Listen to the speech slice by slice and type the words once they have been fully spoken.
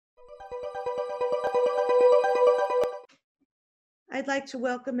I'd like to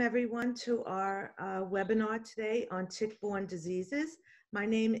welcome everyone to our webinar today on tick-borne diseases. My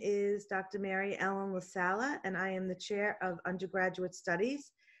name is Dr. Mary Ellen LaSala, and I am the Chair of Undergraduate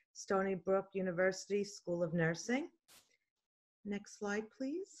Studies, Stony Brook University School of Nursing. Next slide,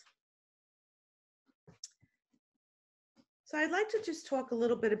 please. So I'd like to just talk a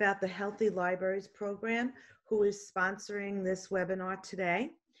little bit about the Healthy Libraries Program, who is sponsoring this webinar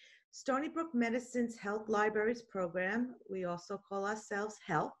today. Stony Brook Medicine's Health Libraries Program, we also call ourselves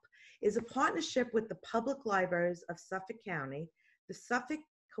HELP, is a partnership with the Public Libraries of Suffolk County, the Suffolk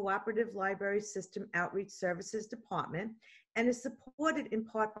Cooperative Library System Outreach Services Department, and is supported in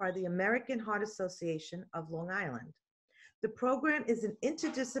part by the American Heart Association of Long Island. The program is an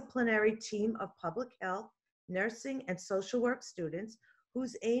interdisciplinary team of public health, nursing, and social work students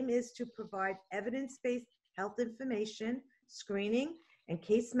whose aim is to provide evidence-based health information, screening, and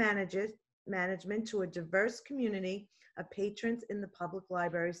case management to a diverse community of patrons in the public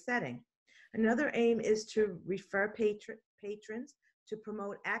library setting. Another aim is to refer patrons to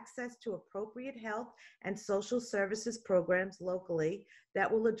promote access to appropriate health and social services programs locally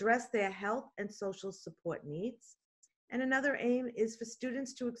that will address their health and social support needs. And another aim is for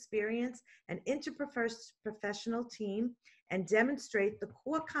students to experience an interprofessional team and demonstrate the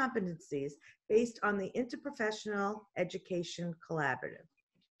core competencies based on the Interprofessional Education Collaborative.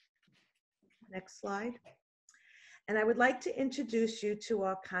 Next slide. And I would like to introduce you to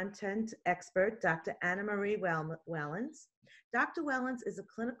our content expert, Dr. Anna Marie Wellins. Dr. Wellins is a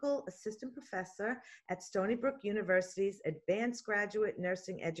clinical assistant professor at Stony Brook University's Advanced Graduate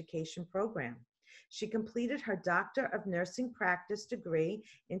Nursing Education Program. She completed her Doctor of Nursing Practice degree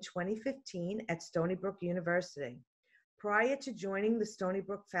in 2015 at Stony Brook University. Prior to joining the Stony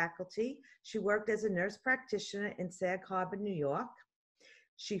Brook faculty, she worked as a nurse practitioner in Sag Harbor, New York.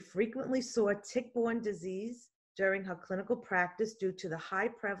 She frequently saw tick-borne disease during her clinical practice due to the high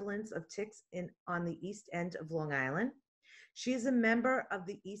prevalence of ticks on the East End of Long Island. She is a member of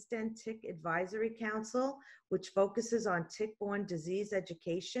the East End Tick Advisory Council, which focuses on tick-borne disease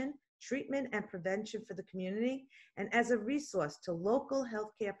education, treatment, and prevention for the community, and as a resource to local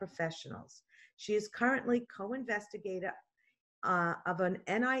healthcare professionals. She is currently co-investigator of an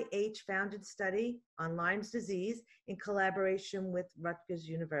NIH-founded study on Lyme's disease in collaboration with Rutgers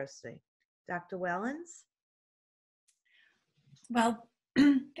University. Dr. Wellins? Well,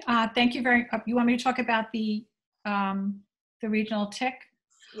 thank you very much. You want me to talk about the regional tick?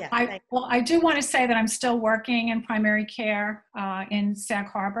 Yeah. Well, I do want to say that I'm still working in primary care in Sag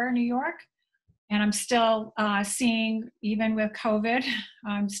Harbor, New York. And I'm still seeing, even with COVID,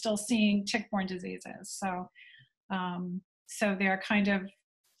 I'm still seeing tick-borne diseases. So, so they're kind of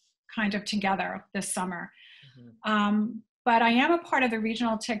together this summer. Mm-hmm. But I am a part of the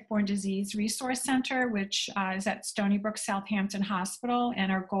Regional Tick-borne Disease Resource Center, which is at Stony Brook Southampton Hospital.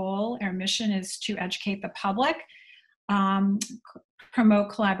 And our mission is to educate the public, promote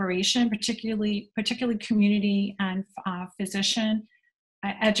collaboration, particularly community and physician,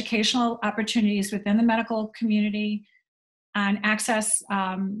 educational opportunities within the medical community, and access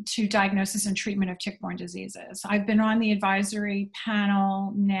to diagnosis and treatment of tick-borne diseases. I've been on the advisory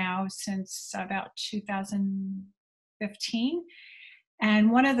panel now since about 2015.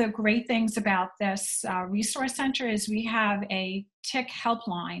 And one of the great things about this resource center is we have a tick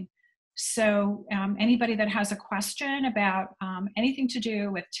helpline. So anybody that has a question about anything to do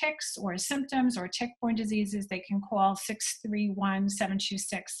with ticks or symptoms or tick-borne diseases, they can call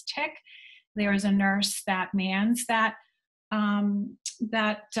 631-726-TICK. There is a nurse that mans that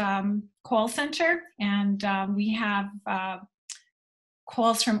call center, and we have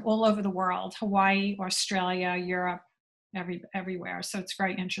calls from all over the world: Hawaii, Australia, Europe, everywhere. So it's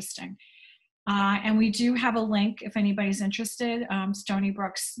very interesting. And we do have a link if anybody's interested, Stony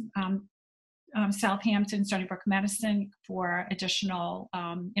Brook's Southampton, Stony Brook Medicine, for additional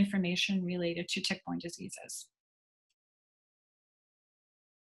information related to tick-borne diseases.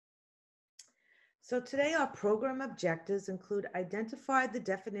 So today our program objectives include identify the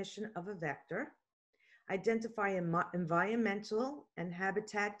definition of a vector, identify environmental and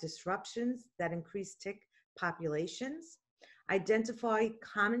habitat disruptions that increase tick populations, identify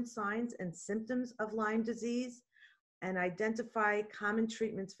common signs and symptoms of Lyme disease, and identify common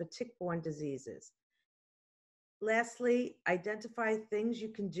treatments for tick-borne diseases. Lastly, identify things you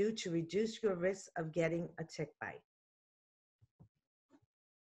can do to reduce your risk of getting a tick bite.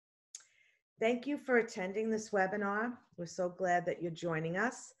 Thank you for attending this webinar. We're so glad that you're joining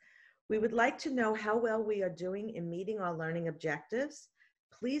us. We would like to know how well we are doing in meeting our learning objectives.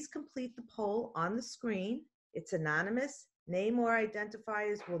 Please complete the poll on the screen. It's anonymous. Name or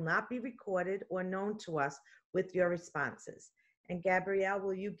identifiers will not be recorded or known to us with your responses. And Gabrielle,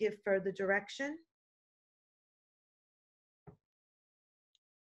 will you give further direction?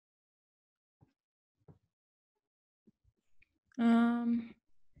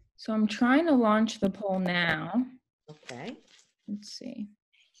 So I'm trying to launch the poll now. Okay. Let's see.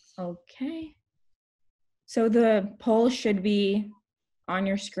 Okay. So the poll should be on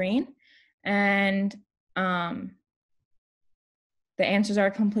your screen, and the answers are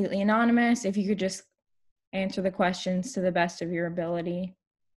completely anonymous. If you could just answer the questions to the best of your ability.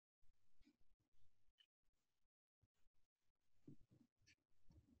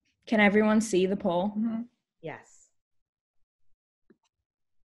 Can everyone see the poll? Mm-hmm. Yes.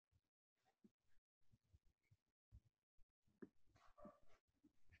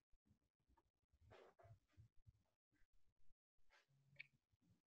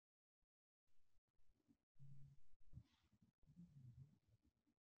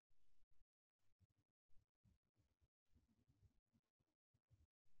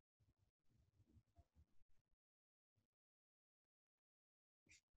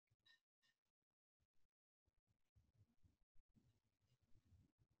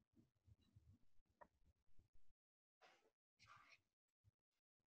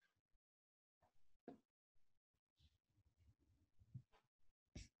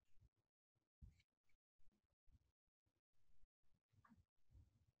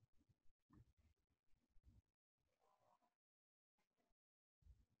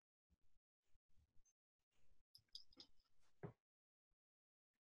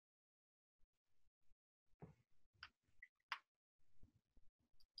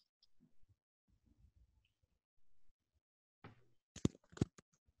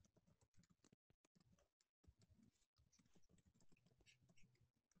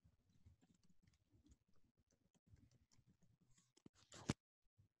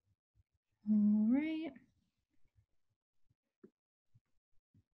 All right.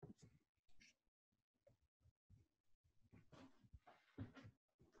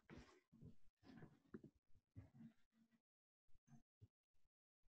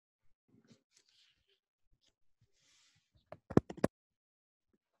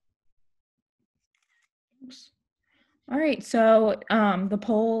 Oops. All right, so the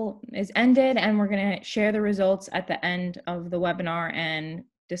poll is ended, and we're going to share the results at the end of the webinar and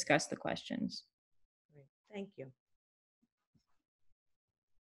discuss the questions. Thank you.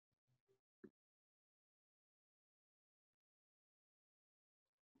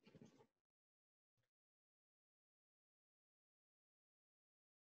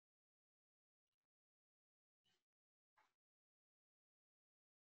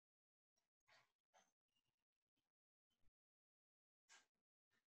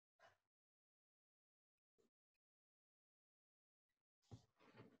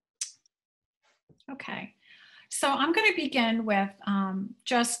 Okay, so I'm going to begin with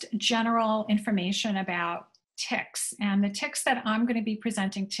just general information about ticks. And the ticks that I'm going to be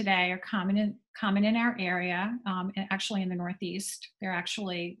presenting today are common in our area, and actually in the Northeast. They're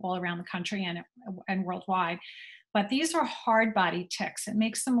actually all around the country and worldwide. But these are hard-bodied ticks. It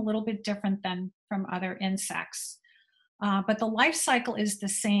makes them a little bit different than from other insects. But the life cycle is the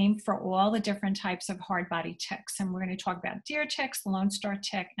same for all the different types of hard-bodied ticks. And we're going to talk about deer ticks, the Lone Star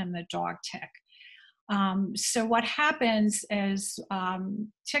tick, and the dog tick. So what happens is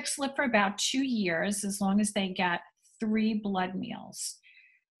ticks live for about 2 years as long as they get 3 blood meals.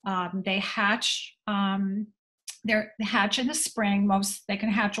 They hatch. They hatch in the spring. They can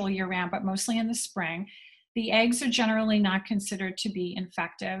hatch all year round, but mostly in the spring. The eggs are generally not considered to be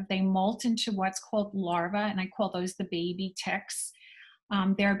infective. They molt into what's called larvae, and I call those the baby ticks.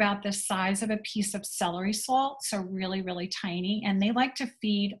 They're about the size of a piece of celery salt, so really, really tiny. And they like to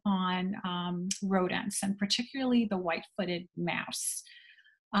feed on rodents, and particularly the white-footed mouse.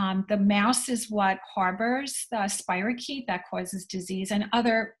 The mouse is what harbors the spirochete that causes disease and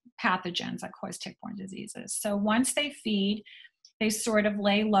other pathogens that cause tick-borne diseases. So once they feed, they sort of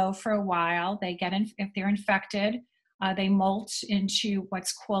lay low for a while. They get in, if they're infected, they molt into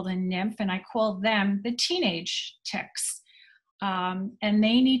what's called a nymph, and I call them the teenage ticks. And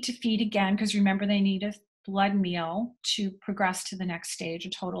they need to feed again, because remember, they need a blood meal to progress to the next stage,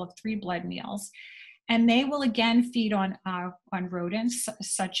 a total of 3 blood meals. And they will again feed on rodents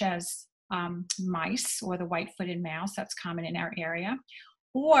such as mice or the white-footed mouse, that's common in our area.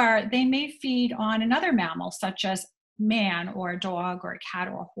 Or they may feed on another mammal such as man or a dog or a cat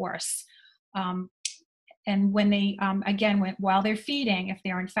or a horse. And when they, while they're feeding, if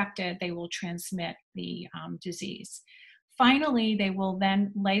they're infected, they will transmit the disease. Finally, they will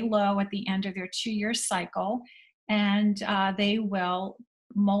then lay low at the end of their 2-year cycle, and they will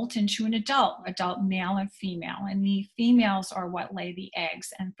molt into an adult male and female. And the females are what lay the eggs.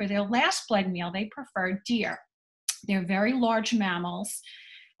 And for their last blood meal, they prefer deer. They're very large mammals,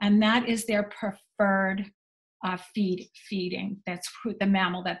 and that is their preferred feeding. That's the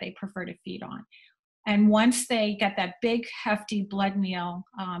mammal that they prefer to feed on. And once they get that big, hefty blood meal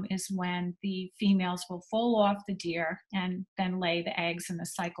is when the females will fall off the deer and then lay the eggs, and the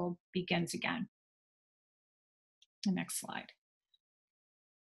cycle begins again. The next slide.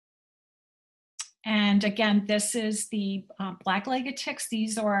 And again, this is the black-legged ticks.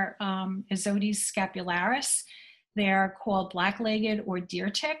 These are Azotes scapularis. They're called black-legged or deer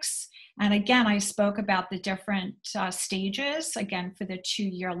ticks. And again, I spoke about the different stages. Again, for the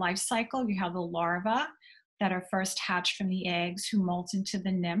 2-year life cycle, you have the larvae that are first hatched from the eggs who molt into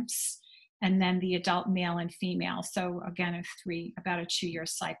the nymphs, and then the adult male and female. So again, about a 2-year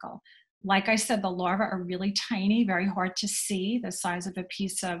cycle. Like I said, the larvae are really tiny, very hard to see, the size of a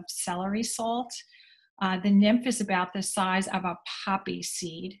piece of celery salt. The nymph is about the size of a poppy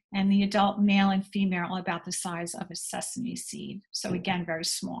seed, and the adult male and female are about the size of a sesame seed. So again, very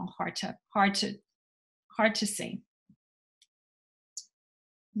small, hard to see.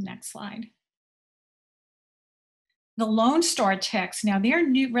 Next slide. The Lone Star ticks, now they're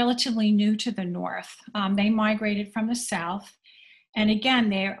relatively new to the north. They migrated from the south. And again,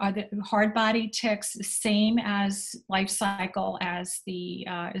 they are the hard-bodied ticks, the same as life cycle as the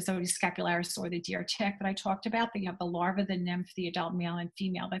Azotes scapularis or the deer tick that I talked about. You have the larva, the nymph, the adult male and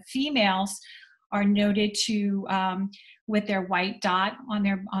female. The females are noted to with their white dot on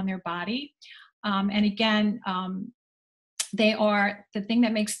their body. And again, the thing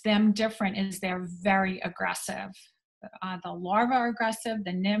that makes them different is they're very aggressive. The larvae are aggressive,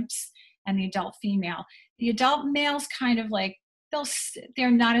 the nymphs, and the adult female. The adult male's kind of like,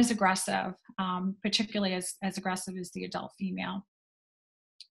 they're not as aggressive, particularly as aggressive as the adult female.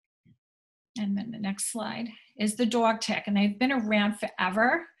 And then the next slide is the dog tick, and they've been around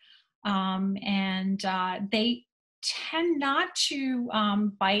forever. They tend not to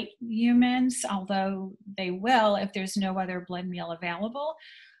bite humans, although they will if there's no other blood meal available.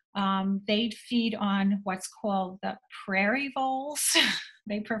 They feed on what's called the prairie voles.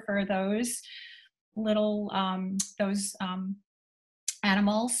 They prefer those little,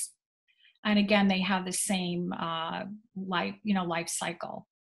 animals. And again, they have the same life cycle.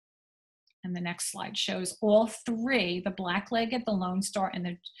 And the next slide shows all three, the black-legged, the Lone Star,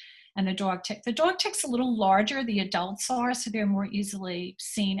 and the dog tick. The dog tick's a little larger, the adults are, so they're more easily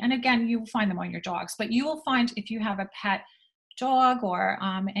seen. And again, you will find them on your dogs, but you will find if you have a pet dog or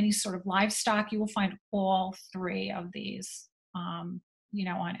any sort of livestock, you will find all three of these, on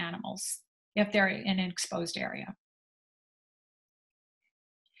animals if they're in an exposed area.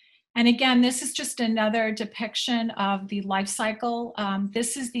 And again, this is just another depiction of the life cycle.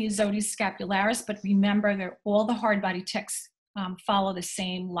 This is the Azotes scapularis, but remember that all the hard-body ticks follow the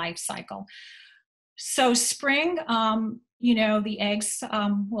same life cycle. So spring, the eggs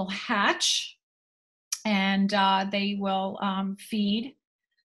will hatch, and they will feed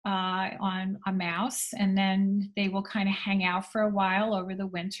on a mouse, and then they will kind of hang out for a while over the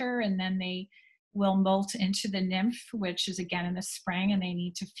winter, and then they will molt into the nymph, which is again in the spring, and they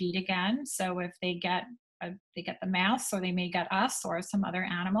need to feed again. So if they get the mouse, or they may get us or some other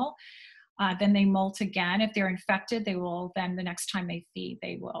animal, then they molt again. If they're infected, they will then, the next time they feed,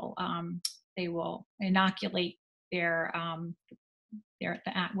 they will inoculate their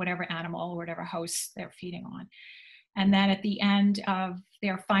whatever animal or whatever host they're feeding on. And then at the end of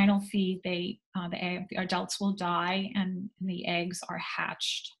their final feed, the adults will die, and the eggs are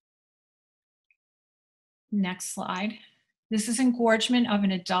hatched. Next slide. This is engorgement of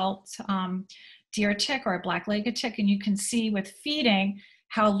an adult deer tick or a black-legged tick, and you can see with feeding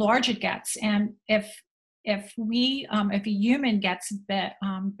how large it gets. And if a human gets bit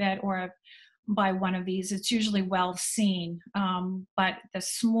or by one of these, it's usually well seen. But the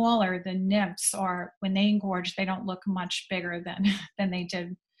smaller the nymphs are, when they engorge, they don't look much bigger than they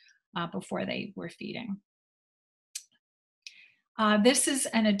did before they were feeding. This is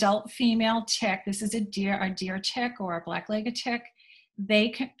an adult female tick. This is a deer tick or a black-legged tick.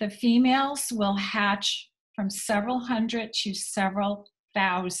 The females will hatch from several hundred to several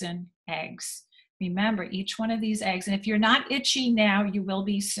thousand eggs. Remember, each one of these eggs, and if you're not itchy now, you will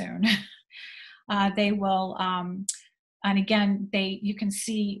be soon. They will, and again, you can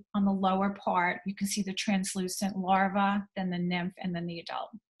see on the lower part, you can see the translucent larva, then the nymph, and then the adult.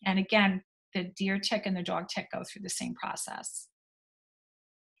 And again, the deer tick and the dog tick go through the same process.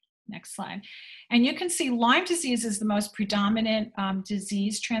 Next slide. And you can see Lyme disease is the most predominant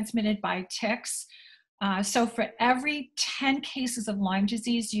disease transmitted by ticks. So for every 10 cases of Lyme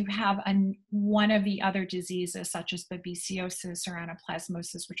disease, you have one of the other diseases, such as babesiosis or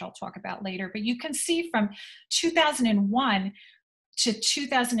anaplasmosis, which I'll talk about later. But you can see from 2001 to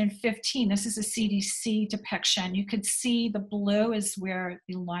 2015, this is a CDC depiction. You could see the blue is where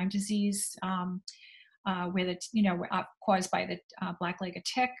the Lyme disease, where the, caused by the black-legged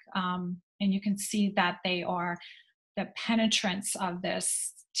tick. And you can see that the penetrance of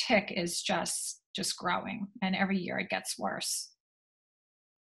this tick is just growing, and every year it gets worse.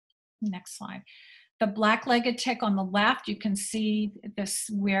 Next slide. The black-legged tick on the left, you can see this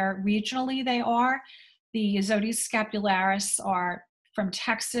where regionally they are. The Azotes scapularis are from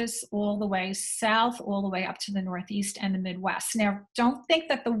Texas all the way south, all the way up to the Northeast and the Midwest. Now, don't think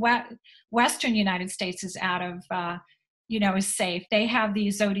that the Western United States is out of, is safe. They have the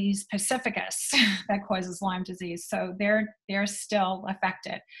Azotes pacificus that causes Lyme disease, so they're still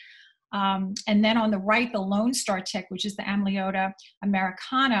affected. And then on the right, the Lone Star tick, which is the Ambliota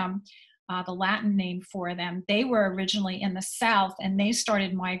americanum, the Latin name for them, they were originally in the South, and they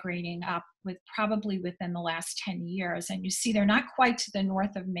started migrating up probably within the last 10 years. And you see they're not quite to the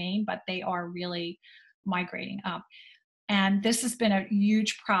north of Maine, but they are really migrating up. And this has been a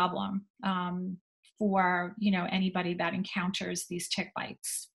huge problem for anybody that encounters these tick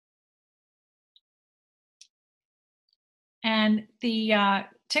bites. And the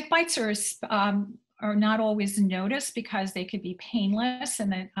tick bites are not always noticed because they could be painless,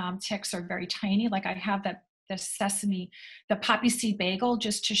 and the ticks are very tiny. Like I have the poppy seed bagel,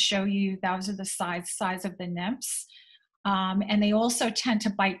 just to show you those are the size of the nymphs. And they also tend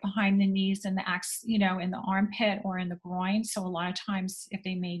to bite behind the knees and in the armpit or in the groin. So a lot of times if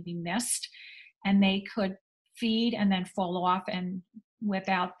they may be missed, and they could feed and then fall off, and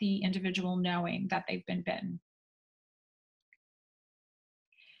without the individual knowing that they've been bitten.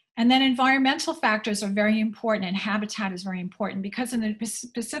 And then environmental factors are very important, and habitat is very important, because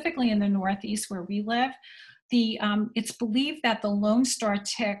specifically in the Northeast where we live, it's believed that the Lone Star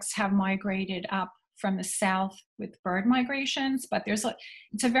ticks have migrated up from the south with bird migrations, but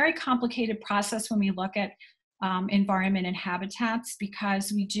it's a very complicated process when we look at environment and habitats,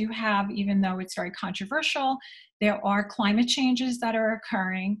 because we do have, even though it's very controversial, there are climate changes that are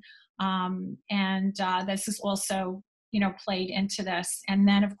occurring, and this is also played into this. And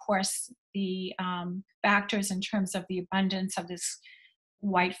then of course the factors in terms of the abundance of this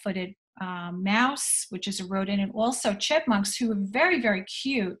white-footed mouse, which is a rodent, and also chipmunks, who are very, very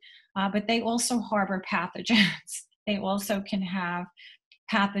cute, but they also harbor pathogens. They also can have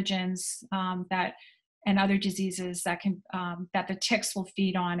pathogens and other diseases that that the ticks will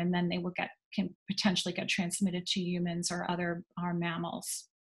feed on, and then they can potentially get transmitted to humans or our mammals.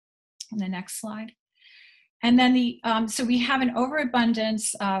 On the next slide. And then so we have an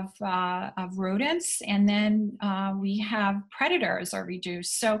overabundance of rodents, and then we have predators are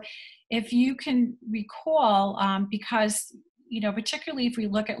reduced. So if you can recall, because, particularly if we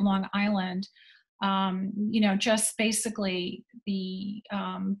look at Long Island, just basically the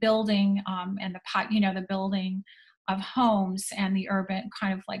building and the building of homes and the urban,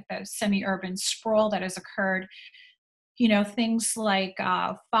 kind of like the semi-urban sprawl that has occurred, things like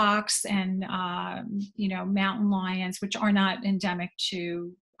fox and, mountain lions, which are not endemic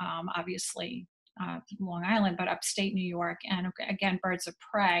to, obviously, Long Island, but upstate New York, and again, birds of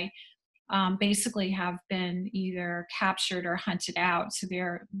prey, basically have been either captured or hunted out, so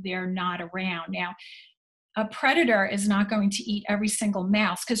they're not around. Now, a predator is not going to eat every single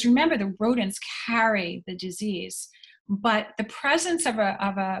mouse, because remember, the rodents carry the disease, but the presence of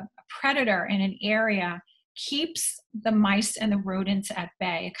a predator in an area keeps the mice and the rodents at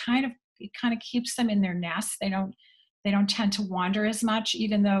bay. It kind of keeps them in their nests. They don't tend to wander as much,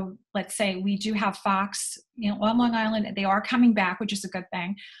 even though, let's say, we do have fox on Long Island. They are coming back, which is a good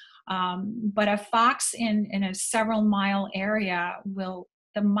thing. But a fox in a several mile area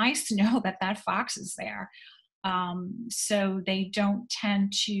the mice know that fox is there. So they don't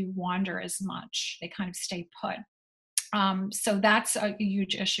tend to wander as much. They kind of stay put. So that's a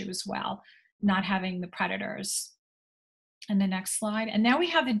huge issue as well, not having the predators. And the next slide. And now we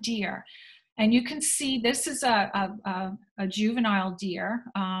have the deer. And you can see this is a juvenile deer,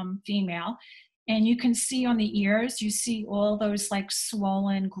 female. And you can see on the ears, you see all those like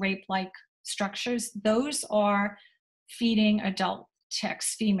swollen grape-like structures. Those are feeding adult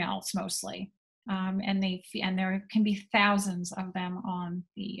ticks, females mostly. And there can be thousands of them on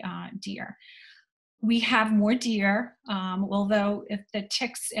the deer. We have more deer, although if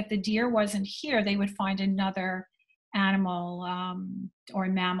the deer wasn't here, they would find another animal or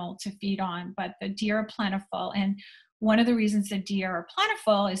mammal to feed on, but the deer are plentiful. And one of the reasons that deer are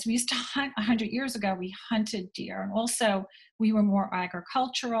plentiful is we used to hunt 100 years ago, we hunted deer. And also we were more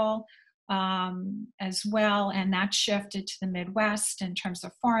agricultural as well. And that shifted to the Midwest in terms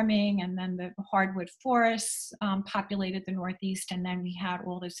of farming. And then the hardwood forests populated the Northeast. And then we had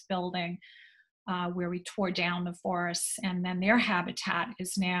all this building where we tore down the forests. And then their habitat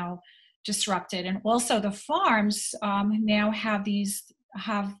is now disrupted. And also the farms now have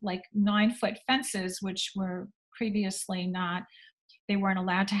like 9-foot fences, which were previously not, they weren't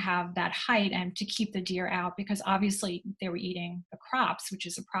allowed to have that height and to keep the deer out because obviously they were eating the crops, which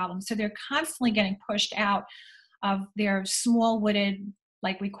is a problem. So they're constantly getting pushed out of their small wooded,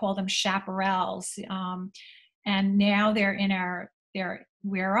 like we call them chaparrals. And now they're in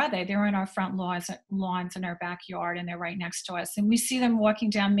where are they? They're in our front lawns in our backyard, and they're right next to us. And we see them walking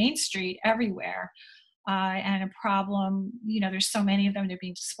down Main Street everywhere. And a problem, there's so many of them, they're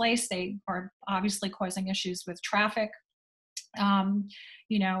being displaced. They are obviously causing issues with traffic,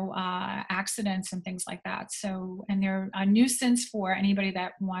 accidents and things like that. So, and they're a nuisance for anybody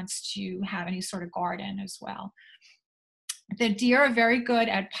that wants to have any sort of garden as well. The deer are very good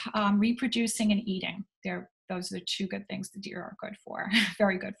at reproducing and eating. Those are the two good things the deer are good for,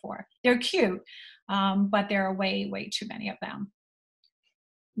 very good for. They're cute, but there are way, way too many of them.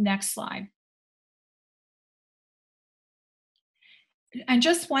 Next slide. And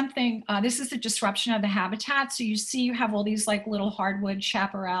just one thing, this is the disruption of the habitat. So you see you have all these like little hardwood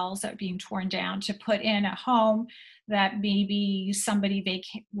chaparrals that are being torn down to put in a home that maybe somebody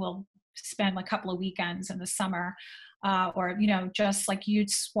will spend a couple of weekends in the summer, or just like huge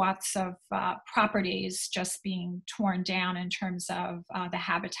swaths of properties just being torn down in terms of the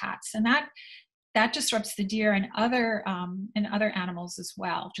habitats. And that disrupts the deer and other animals as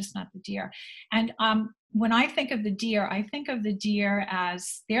well, just not the deer. And when I think of the deer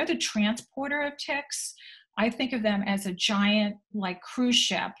as they're the transporter of ticks. I think of them as a giant like cruise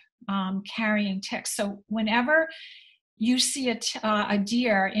ship carrying ticks. So whenever you see a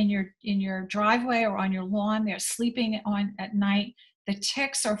deer in your driveway or on your lawn, they're sleeping at night, the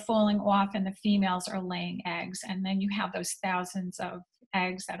ticks are falling off and the females are laying eggs. And then you have those thousands of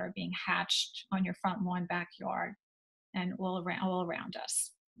eggs that are being hatched on your front lawn, backyard, and all around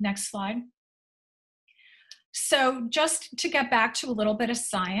us. Next slide. So just to get back to a little bit of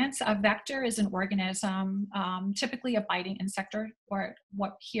science, a vector is an organism, typically a biting insect or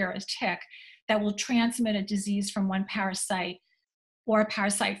what here is tick, that will transmit a disease from one parasite or a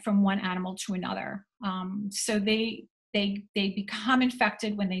parasite from one animal to another. So they become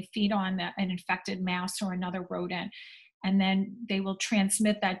infected when they feed on an infected mouse or another rodent. And then they will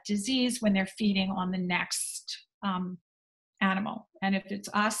transmit that disease when they're feeding on the next animal. And if it's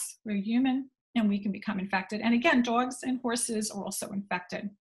us, we're human, and we can become infected. And again, dogs and horses are also infected.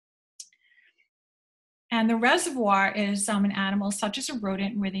 And the reservoir is an animal such as a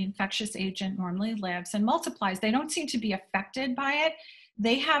rodent where the infectious agent normally lives and multiplies. They don't seem to be affected by it.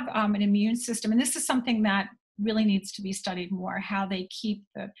 They have an immune system. And this is something that really needs to be studied more, how they keep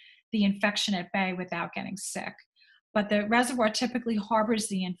the infection at bay without getting sick. But the reservoir typically harbors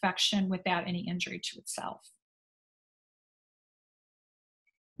the infection without any injury to itself.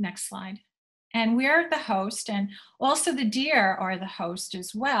 Next slide. And we're the host, and also the deer are the host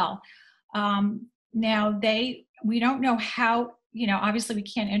as well. Now we don't know how, obviously we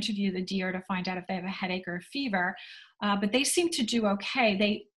can't interview the deer to find out if they have a headache or a fever, but they seem to do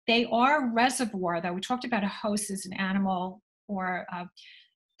okay. They are a reservoir, though. We talked about a host as an animal or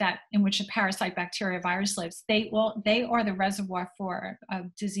that in which a parasite, bacteria, virus lives. They are the reservoir for a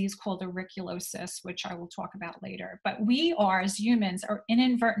disease called auriculosis, which I will talk about later. But we are, as humans, are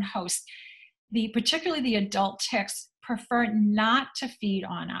inadvertent hosts. Particularly the adult ticks prefer not to feed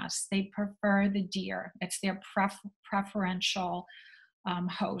on us. They prefer the deer. It's their preferential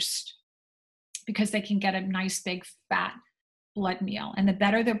host because they can get a nice big fat blood meal. And the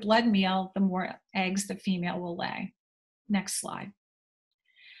better their blood meal, the more eggs the female will lay. Next slide.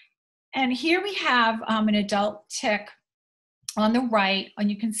 And here we have an adult tick on the right, and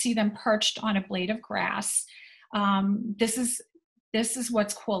you can see them perched on a blade of grass. This is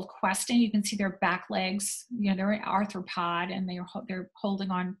what's called questing. You can see their back legs. They're an arthropod, and they're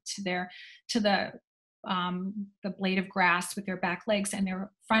holding on to the blade of grass with their back legs, and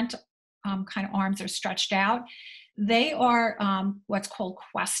their front kind of arms are stretched out. They are what's called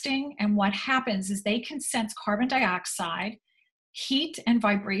questing, and what happens is they can sense carbon dioxide, heat, and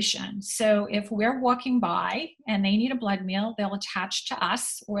vibration. So if we're walking by and they need a blood meal, they'll attach to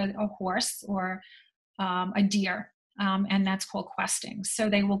us or a horse or a deer. And that's called questing. So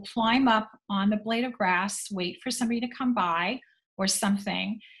they will climb up on the blade of grass, wait for somebody to come by or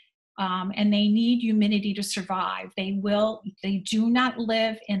something, and they need humidity to survive. They do not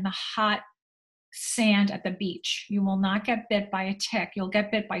live in the hot sand at the beach. You will not get bit by a tick. You'll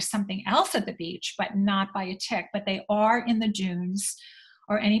get bit by something else at the beach, but not by a tick. But they are in the dunes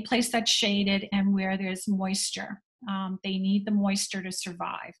or any place that's shaded and where there's moisture. They need the moisture to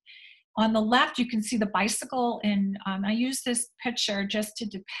survive. On the left, you can see the bicycle, and I use this picture just to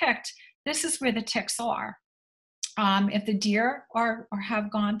depict, this is where the ticks are. If the deer or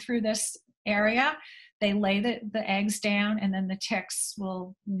have gone through this area, they lay the eggs down, and then the ticks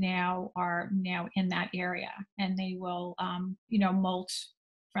are now in that area, and they will molt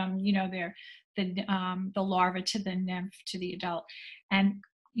from the larva to the nymph to the adult. And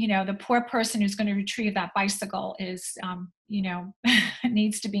the poor person who's going to retrieve that bicycle is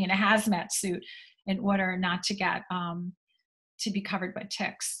needs to be in a hazmat suit in order not to get to be covered by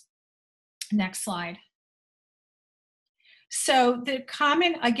ticks. Next slide. So the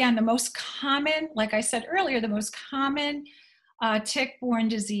most common, like I said earlier, the most common tick-borne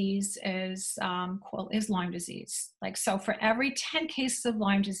disease is Lyme disease. So for every 10 cases of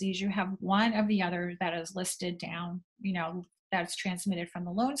Lyme disease, you have one of the other that is listed down, that's transmitted from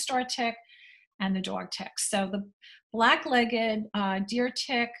the Lone Star tick and the dog tick. So the black-legged deer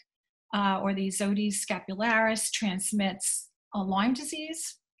tick or the Zoetis scapularis transmits a Lyme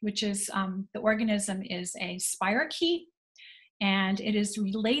disease, which is the organism is a spirochete. And it is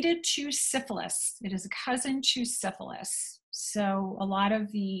related to syphilis. It is a cousin to syphilis. So a lot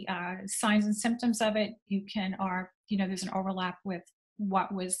of the signs and symptoms of it, there's an overlap with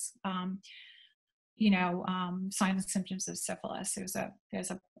what was, signs and symptoms of syphilis. There's a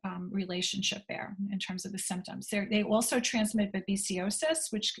relationship there in terms of the symptoms. They also transmit babesiosis,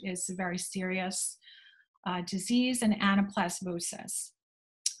 which is a very serious disease, and anaplasmosis.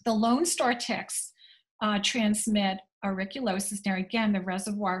 The Lone Star ticks transmit auriculosis. Now again, the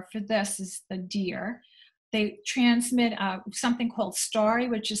reservoir for this is the deer. They transmit something called STARI,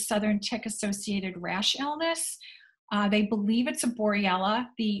 which is Southern Tick-Associated Rash Illness. They believe it's a Borrelia.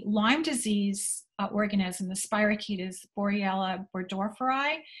 The Lyme disease organism, the spirochete, is Borrelia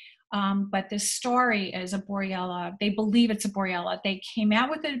burgdorferi, but this STARI is a Borrelia. They believe it's a Borrelia. They came out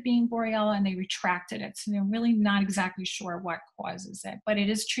with it being Borrelia and they retracted it. So they're really not exactly sure what causes it, but it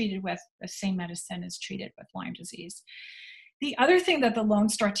is treated with the same medicine as treated with Lyme disease. The other thing that the Lone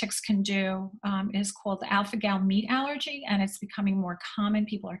Star ticks can do is called the alpha-gal meat allergy, and it's becoming more common.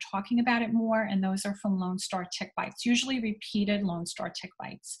 People are talking about it more, and those are from Lone Star tick bites, usually repeated Lone Star tick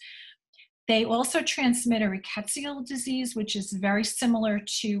bites. They also transmit a rickettsial disease, which is very similar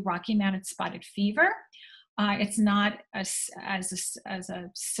to Rocky Mountain spotted fever. It's not as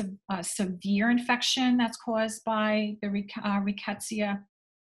a severe infection that's caused by the rickettsia,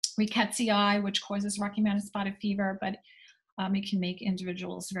 which causes Rocky Mountain spotted fever, but it can make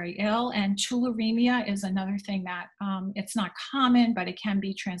individuals very ill. And tularemia is another thing that it's not common, but it can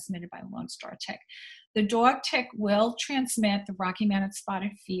be transmitted by the Lone Star tick. The dog tick will transmit the Rocky Mountain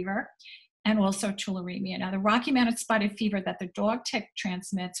spotted fever and also tularemia. Now, the Rocky Mountain spotted fever that the dog tick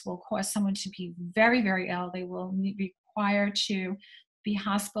transmits will cause someone to be very, very ill. They will require to be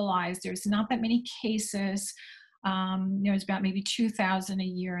hospitalized. There's not that many cases. There's about maybe 2,000 a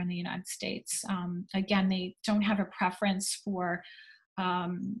year in the United States. Again, they don't have a preference for,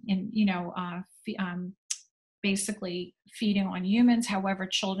 basically feeding on humans. However,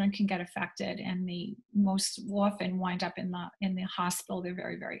 children can get affected, and they most often wind up in the hospital. They're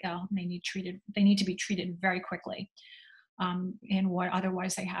very, very ill, and they need to be treated very quickly, and what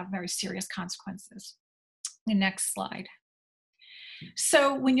otherwise they have very serious consequences. The next slide.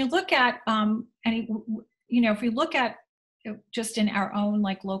 So when you look at if we look at just in our own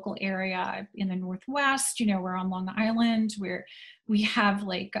local area in the Northwest, we're on Long Island, where we have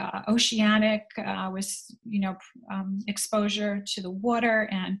oceanic exposure to the water,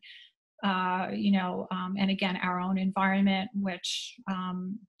 and and again our own environment, which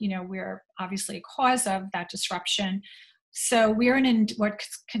we're obviously a cause of that disruption. So we're in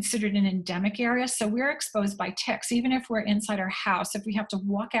what's considered an endemic area. So we're exposed by ticks, even if we're inside our house. If we have to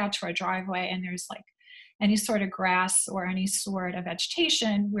walk out to our driveway and there's any sort of grass or any sort of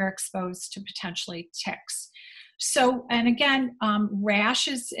vegetation, we're exposed to potentially ticks. So, and again, rash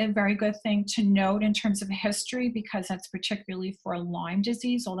is a very good thing to note in terms of history, because that's particularly for Lyme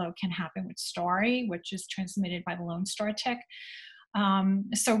disease, although it can happen with STARI, which is transmitted by the Lone Star tick.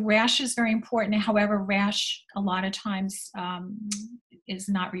 So rash is very important. However, rash a lot of times is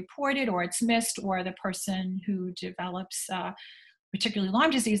not reported, or it's missed, or the person who develops particularly Lyme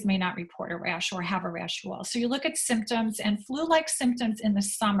disease may not report a rash or have a rash at all. So you look at symptoms, and flu-like symptoms in the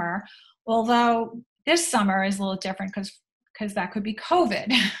summer, although this summer is a little different because because that could be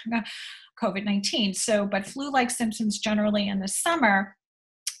COVID, COVID-19. So, but flu-like symptoms generally in the summer,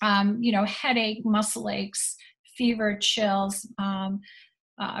 headache, muscle aches, fever, chills,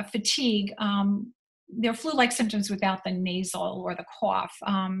 fatigue, their flu-like symptoms without the nasal or the cough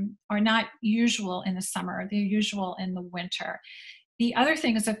are not usual in the summer. They're usual in the winter. The other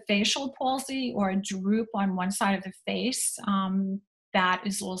thing is a facial palsy or a droop on one side of the face. That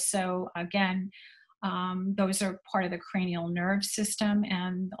is also, again, those are part of the cranial nerve system,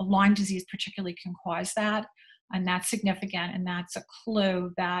 and Lyme disease particularly can cause that, and that's significant, and that's a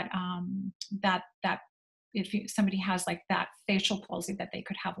clue that that if somebody has like that facial palsy, that they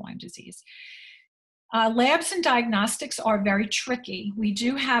could have Lyme disease. Labs and diagnostics are very tricky. We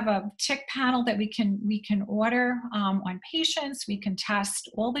do have a tick panel that we can order on patients. We can test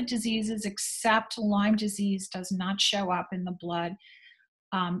all the diseases except Lyme disease does not show up in the blood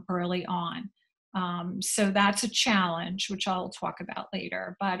early on. So that's a challenge, which I'll talk about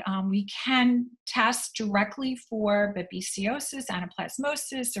later. But we can test directly for babesiosis,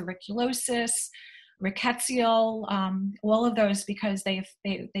 anaplasmosis, auriculosis, rickettsial, all of those, because they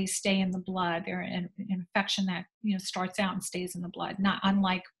stay in the blood. They're an infection that starts out and stays in the blood, not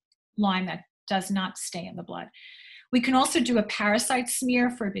unlike Lyme that does not stay in the blood. We can also do a parasite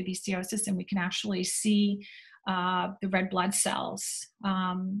smear for babesiosis, and we can actually see the red blood cells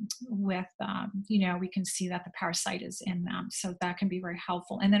we can see that the parasite is in them. So that can be very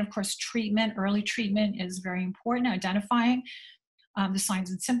helpful. And then of course, early treatment is very important, identifying the signs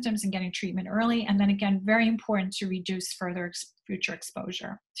and symptoms and getting treatment early. And then again, very important to reduce further future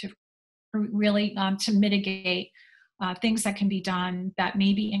exposure, to really to mitigate things that can be done that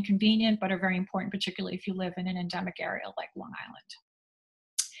may be inconvenient, but are very important, particularly if you live in an endemic area like Long Island.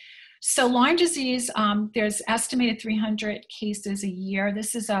 So Lyme disease, there's estimated 300 cases a year.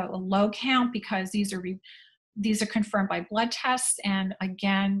 This is a low count because these are confirmed by blood tests. And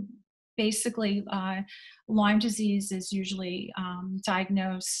again, basically, Lyme disease is usually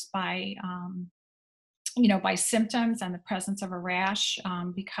diagnosed by, by symptoms and the presence of a rash,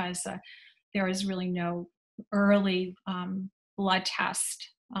 because there is really no early blood test.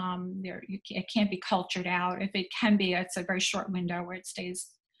 It can't be cultured out. If it can be, it's a very short window where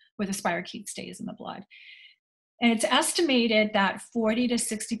the spirochete stays in the blood. And it's estimated that 40 to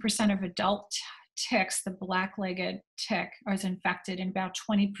 60% of adult ticks, the black-legged tick, is infected, and about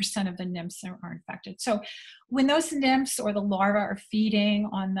 20% of the nymphs are infected. So when those nymphs or the larvae are feeding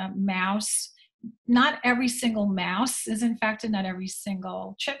on the mouse, not every single mouse is infected, not every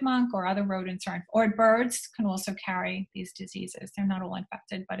single chipmunk or other rodents or birds can also carry these diseases. They're not all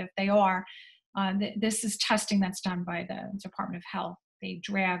infected, but if they are, this is testing that's done by the Department of Health. They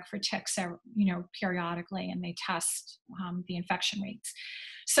drag for ticks, periodically, and they test the infection rates.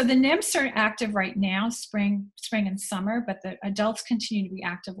 So the nymphs are active right now, spring and summer, but the adults continue to be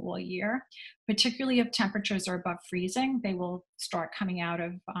active all year. Particularly if temperatures are above freezing, they will start coming out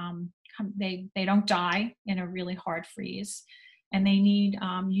of, they don't die in a really hard freeze, and they need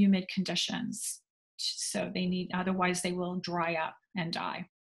humid conditions. So otherwise they will dry up and die.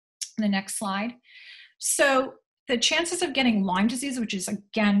 The next slide. So the chances of getting Lyme disease, which is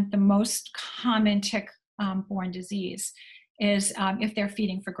again the most common tick-borne disease, is if they're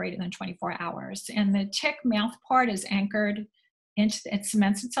feeding for greater than 24 hours. And the tick mouth part is anchored it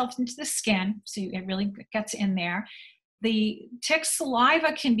cements itself into the skin, so it really gets in there. The tick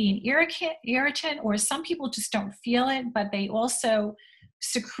saliva can be an irritant, or some people just don't feel it, but they also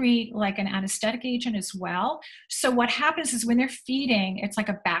secrete like an anesthetic agent as well. So what happens is when they're feeding, it's like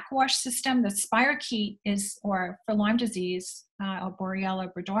a backwash system. The spirochete or for Lyme disease, or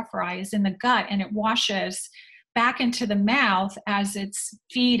Borrelia burgdorferi, is in the gut, and it washes back into the mouth as it's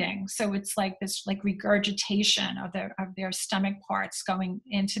feeding. So it's like this regurgitation of their stomach parts going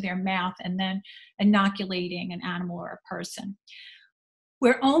into their mouth and then inoculating an animal or a person.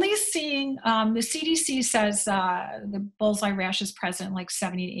 We're only seeing, the CDC says the bullseye rash is present like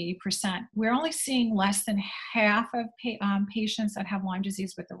 70 to 80%. We're only seeing less than half of patients that have Lyme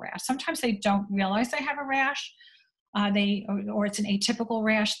disease with the rash. Sometimes they don't realize they have a rash, or it's an atypical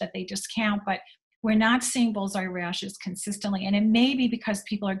rash that they discount, but we're not seeing bullseye rashes consistently, and it may be because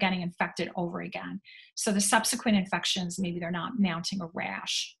people are getting infected over again. So the subsequent infections, maybe they're not mounting a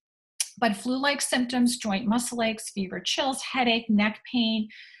rash. But flu-like symptoms, joint muscle aches, fever, chills, headache, neck pain,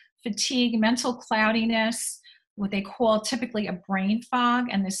 fatigue, mental cloudiness, what they call typically a brain fog,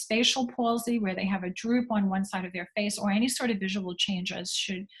 and this facial palsy where they have a droop on one side of their face, or any sort of visual changes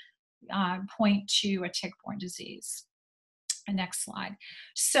should point to a tick-borne disease. The next slide.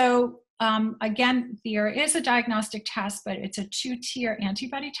 So again, there is a diagnostic test, but it's a 2-tier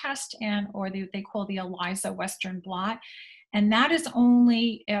antibody test, or they call the ELISA Western blot. And that is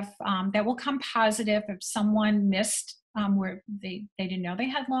only if, that will come positive if someone missed where they didn't know they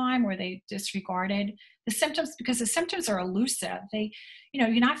had Lyme, or they disregarded the symptoms, because the symptoms are elusive. You're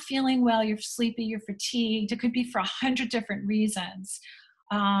not feeling well, you're sleepy, you're fatigued. It could be for 100 different reasons,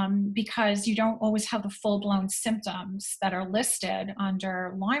 because you don't always have the full-blown symptoms that are listed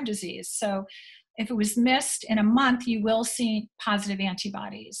under Lyme disease. So if it was missed in a month, you will see positive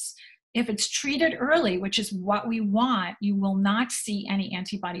antibodies. If it's treated early, which is what we want, you will not see any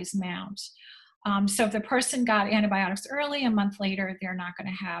antibodies mount. So if the person got antibiotics early, a month later, they're not going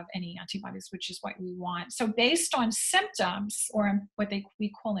to have any antibodies, which is what we want. So based on symptoms, or what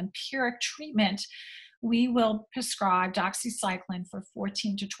we call empiric treatment, we will prescribe doxycycline for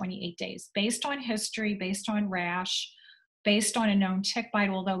 14 to 28 days, based on history, based on rash, based on a known tick bite,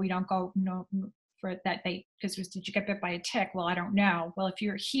 although we don't go for that because did you get bit by a tick? Well, I don't know. Well, if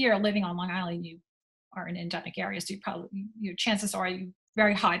you're here living on Long Island, you are in an endemic area, so your chances are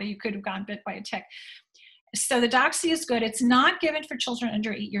very high that you could have gotten bit by a tick. So the doxy is good. It's not given for children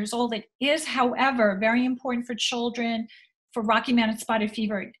under 8 years old. It is, however, very important for children. For Rocky Mountain spotted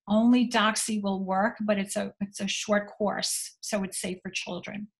fever, only doxy will work, but it's a short course, so it's safe for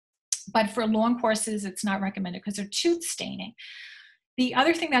children. But for long courses, it's not recommended because they're tooth staining. The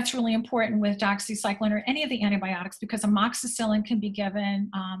other thing that's really important with doxycycline, or any of the antibiotics, because amoxicillin can be given,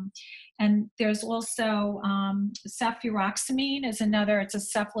 and there's also cefuroximine is another, it's a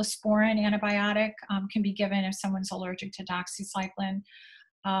cephalosporin antibiotic, can be given if someone's allergic to doxycycline,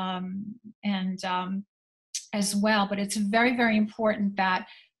 as well. But it's very, very important that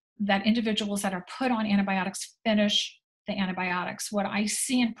individuals that are put on antibiotics finish the antibiotics. What I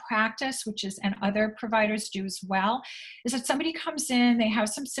see in practice, and other providers do as well, is that somebody comes in, they have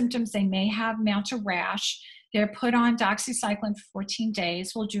some symptoms, they may have mount a rash, they're put on doxycycline for 14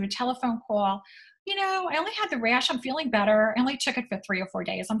 days, we'll do a telephone call. I only had the rash, I'm feeling better. I only took it for 3 or 4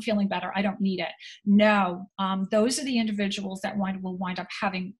 days, I'm feeling better, I don't need it. No, those are the individuals that will wind up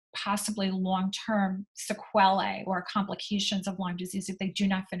having possibly long-term sequelae or complications of Lyme disease if they do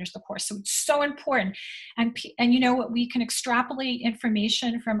not finish the course. So it's so important. And what, we can extrapolate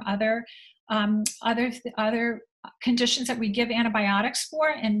information from other conditions that we give antibiotics for,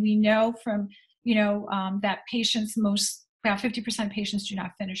 and we know from that patients, about 50% of patients do not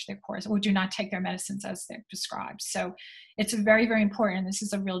finish their course or do not take their medicines as they're prescribed. So it's very, very important. This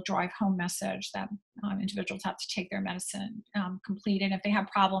is a real drive home message that individuals have to take their medicine complete. And if they have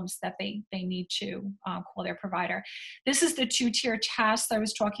problems, that they need to call their provider. This is the 2-tier test I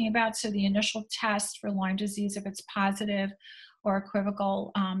was talking about. So the initial test for Lyme disease, if it's positive or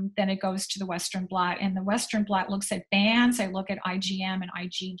equivocal, then it goes to the Western blot. And the Western blot looks at bands. I look at IgM and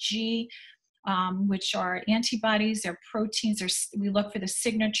IgG. Which are antibodies, they're proteins, we look for the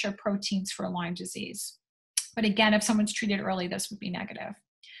signature proteins for Lyme disease. But again, if someone's treated early, this would be negative.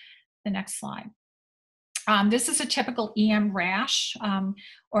 The next slide. This is a typical EM rash,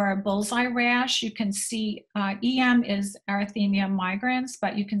 or a bullseye rash. You can see EM is erythema migrans,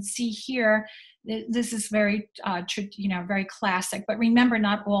 but you can see here, this is very, very classic. But remember,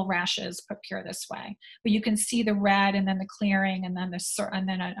 not all rashes appear this way. But you can see the red, and then the clearing, and then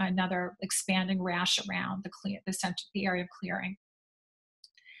another expanding rash around the area of clearing.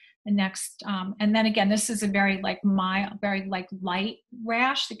 The next, and then again, this is a very light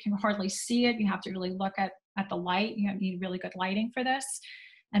rash. You can hardly see it. You have to really look at the light. You need really good lighting for this.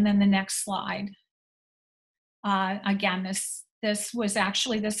 And then the next slide. Again, this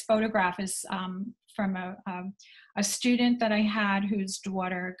photograph is from a student that I had whose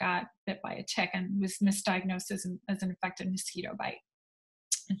daughter got bit by a tick and was misdiagnosed as an infected mosquito bite,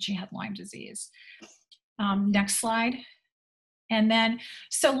 and she had Lyme disease. Next slide. And then,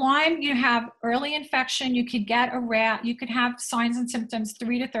 so Lyme, you have early infection, you could get you could have signs and symptoms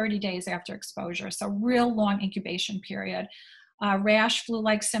 3 to 30 days after exposure. So real long incubation period. Rash,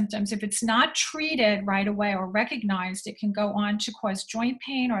 flu-like symptoms. If it's not treated right away or recognized, it can go on to cause joint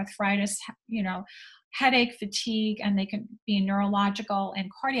pain, arthritis, headache, fatigue, and they can be neurological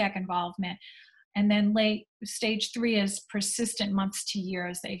and cardiac involvement. And then late stage 3 is persistent months to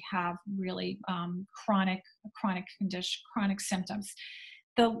years. They have really chronic condition, chronic symptoms.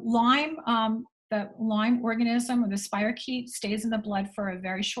 The Lyme organism, or the spirochete, stays in the blood for a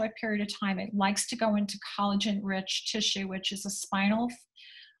very short period of time. It likes to go into collagen-rich tissue, which is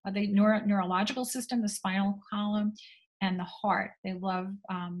the neurological system, the spinal column, and the heart. They love,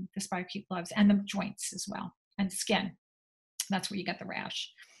 the spirochete loves, and the joints as well, and skin. That's where you get the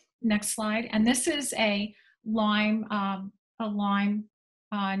rash. Next slide. And this is a Lyme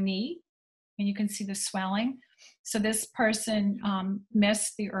knee, and you can see the swelling. So this person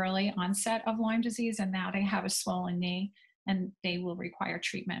missed the early onset of Lyme disease, and now they have a swollen knee. and they will require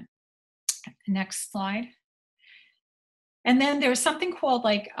treatment. Next slide. And then there's something called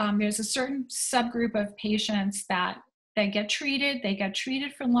there's a certain subgroup of patients that they get treated. They get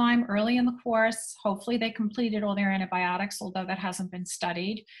treated for Lyme early in the course. Hopefully they completed all their antibiotics, although that hasn't been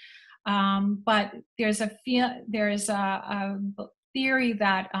studied. But there's a theory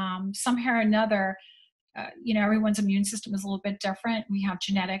that somehow or another, everyone's immune system is a little bit different. We have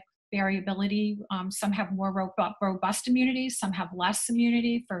genetic variability. Some have more robust immunity, some have less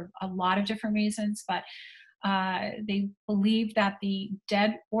immunity for a lot of different reasons. But they believe that the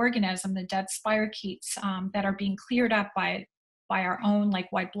dead organism, the dead spirochetes that are being cleared up by our own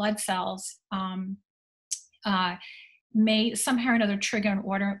white blood cells may somehow or another trigger an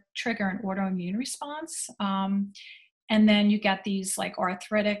autoimmune response. And then you get these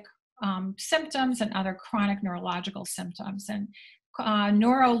arthritic symptoms and other chronic neurological symptoms. And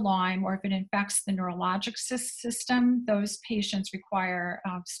neuro-Lyme, or if it infects the neurologic system, those patients require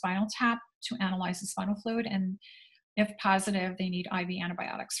spinal tap to analyze the spinal fluid, and if positive, they need IV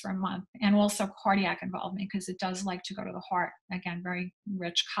antibiotics for a month, and also cardiac involvement because it does like to go to the heart. Again, very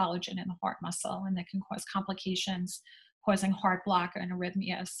rich collagen in the heart muscle, and that can cause complications, causing heart block and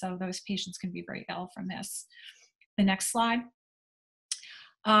arrhythmias. So those patients can be very ill from this. The next slide.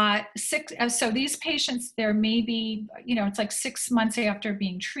 So these patients, there may be, it's like 6 months after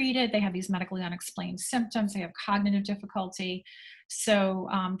being treated, they have these medically unexplained symptoms, they have cognitive difficulty. So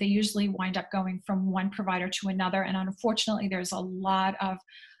they usually wind up going from one provider to another. And unfortunately, there's a lot of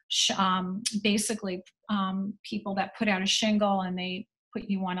people that put out a shingle and they put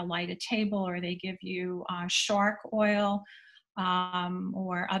you on a lighted table, or they give you shark oil,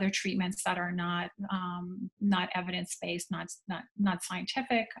 or other treatments that are not evidence-based, not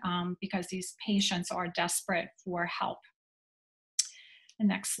scientific, because these patients are desperate for help. The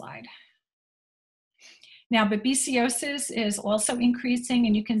next slide. Now, babesiosis is also increasing,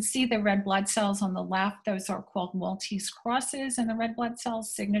 and you can see the red blood cells on the left. Those are called Maltese crosses in the red blood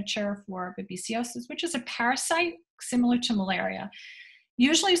cells, signature for babesiosis, which is a parasite similar to malaria.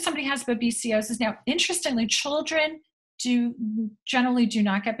 Usually if somebody has babesiosis, now interestingly, children generally do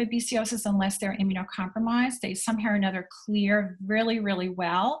not get babesiosis unless they're immunocompromised. They somehow or another clear really, really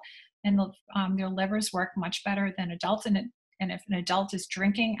well, and their livers work much better than adults. And if an adult is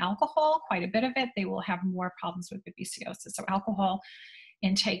drinking alcohol, quite a bit of it, they will have more problems with babesiosis. So alcohol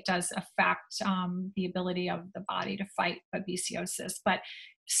intake does affect the ability of the body to fight babesiosis. But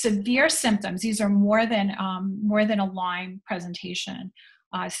severe symptoms, these are more than a Lyme presentation.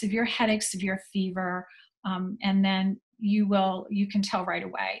 Severe headache, severe fever, and then you can tell right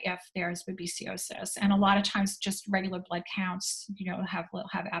away if there's babesiosis. And a lot of times just regular blood counts, will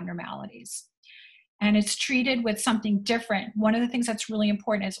have abnormalities. And it's treated with something different. One of the things that's really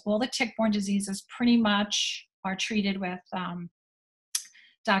important is all the tick-borne diseases pretty much are treated with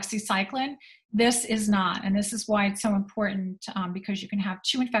doxycycline. This is not, and this is why it's so important, because you can have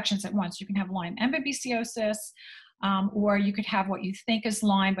two infections at once. You can have Lyme and babesiosis, or you could have what you think is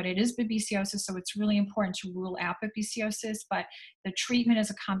Lyme, but it is babesiosis, so it's really important to rule out babesiosis. But the treatment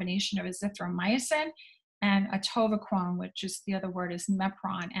is a combination of azithromycin and atovaquone, which is the other word is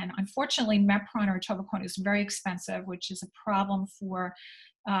Mepron. And unfortunately, Mepron or atovaquone is very expensive, which is a problem for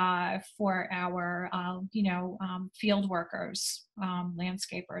our field workers,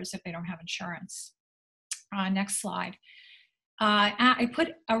 landscapers, if they don't have insurance. Next slide. I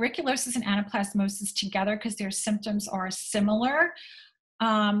put auriculosis and anaplasmosis together because their symptoms are similar.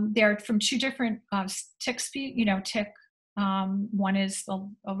 They're from two different tick. One is the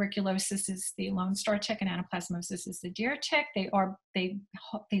auriculosis is the Lone Star tick, and anaplasmosis is the deer tick. They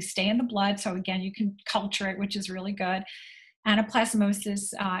stay in the blood, so again, you can culture it, which is really good.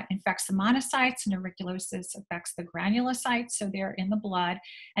 Anaplasmosis infects the monocytes, and auriculosis affects the granulocytes, so they're in the blood.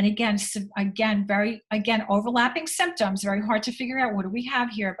 And again, overlapping symptoms, very hard to figure out what do we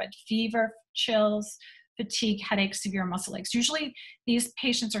have here, but fever, chills, fatigue, headache, severe muscle aches. Usually these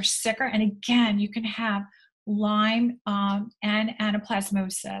patients are sicker, and again, you can have Lyme and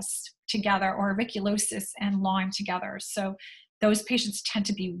anaplasmosis together, or auriculosis and Lyme together. So those patients tend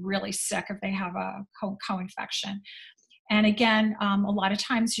to be really sick if they have a co-infection. And again, a lot of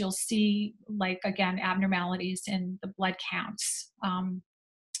times you'll see, abnormalities in the blood counts,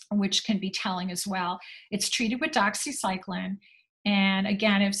 which can be telling as well. It's treated with doxycycline. And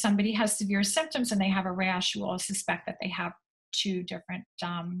again, if somebody has severe symptoms and they have a rash, you will suspect that they have two different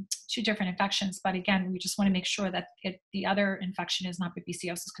infections. But again, we just want to make sure that the other infection is not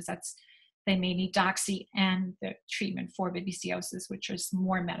babesiosis, because they may need doxy and the treatment for babesiosis, which is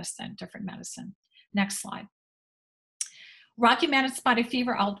more medicine, different medicine. Next slide. Rocky Mountain spotted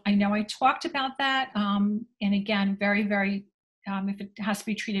fever, I know I talked about that. And again, very, very, if it has to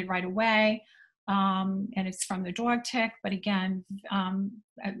be treated right away, and it's from the dog tick, but again,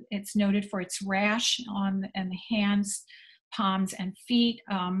 it's noted for its rash on the hands, palms, and feet.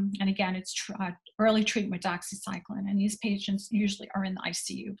 And again, it's early treatment with doxycycline. And these patients usually are in the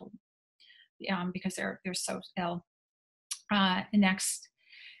ICU because they're so ill. Next.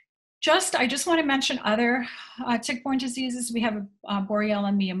 I just want to mention other tick-borne diseases. We have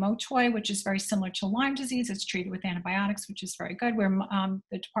Borrelia miyamotoi, which is very similar to Lyme disease. It's treated with antibiotics, which is very good. Where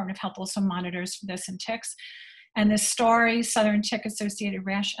the Department of Health also monitors for this in ticks. And the Starry Southern Tick-associated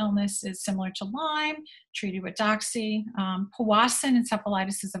rash illness is similar to Lyme, treated with doxy. Powassan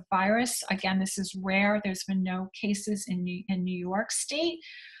encephalitis is a virus. Again, this is rare. There's been no cases in New York State.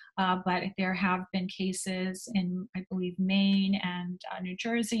 But there have been cases in, I believe, Maine and New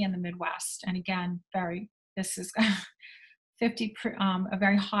Jersey and the Midwest. And again, this is a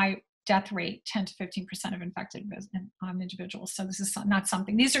very high death rate, 10 to 15% of infected individuals. So this is not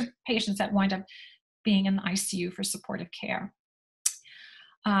something, these are patients that wind up being in the ICU for supportive care.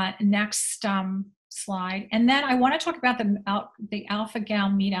 Next slide. And then I want to talk about the alpha-gal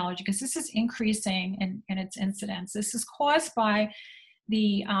meat allergy, because this is increasing in its incidence. This is caused by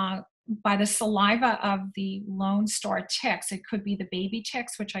the saliva of the Lone Star ticks. It could be the baby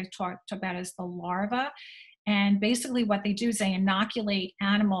ticks, which I talked about as the larva. And basically what they do is they inoculate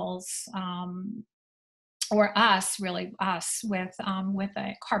animals, or us with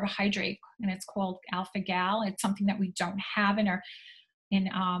a carbohydrate, and it's called alpha-gal. It's something that we don't have in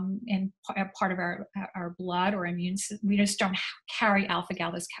part of our blood or immune system. We just don't carry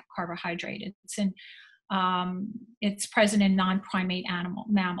alpha-gal, this carbohydrate. It's present in non-primate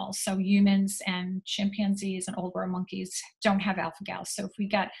mammals. So humans and chimpanzees and old world monkeys don't have alpha-gal. So if we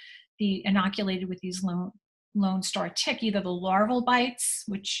get inoculated with these Lone Star tick, either the larval bites,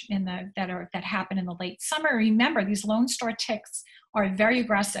 which that happen in the late summer. Remember, these Lone Star ticks are very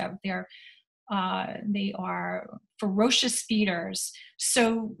aggressive. They are ferocious feeders.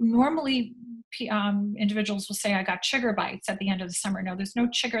 So normally individuals will say, I got chigger bites at the end of the summer. No, there's no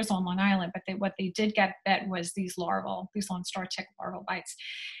chiggers on Long Island, but what they did get was these Lone Star tick larval bites.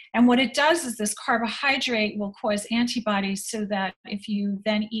 And what it does is this carbohydrate will cause antibodies, so that if you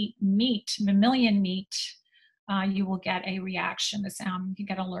then eat meat, mammalian meat, you will get a reaction. You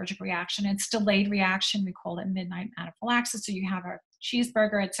get an allergic reaction. It's delayed reaction. We call it midnight anaphylaxis. So you have a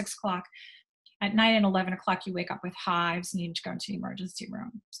cheeseburger at 6 o'clock at night, and 11 o'clock you wake up with hives and you need to go into the emergency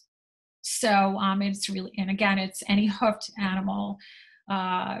room. So it's really, and again, it's any hoofed animal,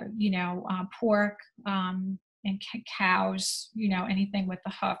 pork and cows, anything with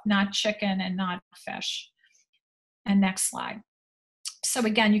the hoof, not chicken and not fish. And next slide. So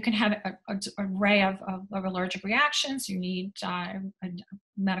again, you can have an array of allergic reactions. You need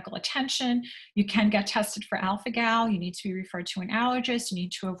medical attention. You can get tested for alpha-gal. You need to be referred to an allergist. You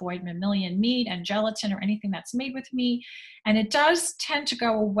need to avoid mammalian meat and gelatin or anything that's made with meat. And it does tend to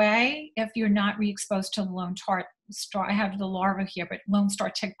go away if you're not re-exposed to the Lone Star. I have the larva here, but Lone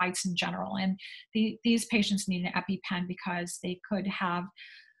Star tick bites in general. And these patients need an EpiPen because they could have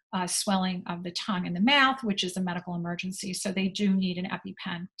swelling of the tongue and the mouth, which is a medical emergency. So they do need an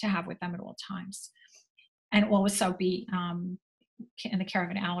EpiPen to have with them at all times, and also be in the care of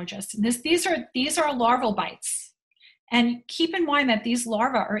an allergist. These are larval bites, and keep in mind that these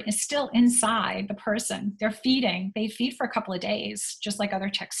larvae are still inside the person. They're feeding. They feed for a couple of days, just like other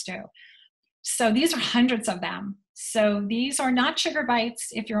ticks do. So these are hundreds of them. So these are not chigger bites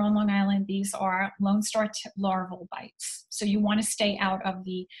if you're on Long Island. These are Lone Star larval bites. So you want to stay out of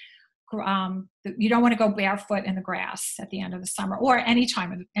you don't want to go barefoot in the grass at the end of the summer, or any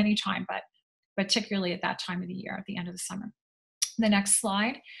time, but particularly at that time of the year, at the end of the summer. The next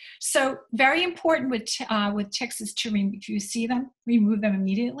slide. So very important with ticks is if you see them, remove them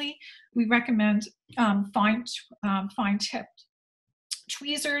immediately. We recommend fine-tipped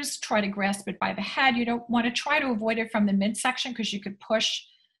tweezers. Try to grasp it by the head. You don't want to try to avoid it from the midsection, because you could push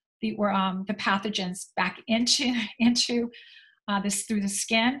the pathogens back into this through the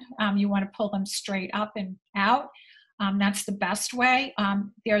skin. You want to pull them straight up and out. That's the best way.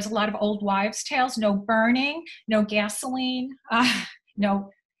 There's a lot of old wives' tales. No burning, no gasoline, no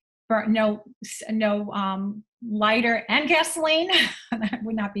lighter and gasoline. That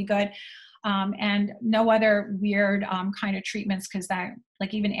would not be good. And no other weird kind of treatments, because that,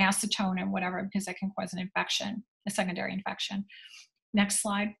 like even acetone and whatever, because that can cause an infection, a secondary infection. Next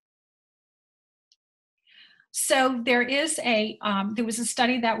slide. So there is there was a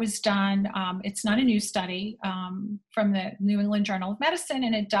study that was done. It's not a new study from the New England Journal of Medicine,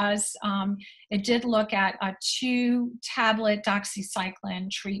 and it did look at a 2-tablet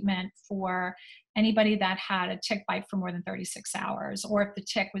doxycycline treatment for anybody that had a tick bite for more than 36 hours, or if the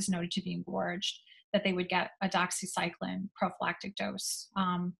tick was noted to be engorged, that they would get a doxycycline prophylactic dose.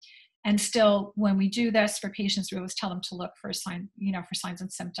 And still, when we do this for patients, we always tell them to look for signs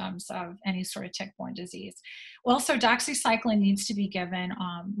and symptoms of any sort of tick-borne disease. Also, doxycycline needs to be given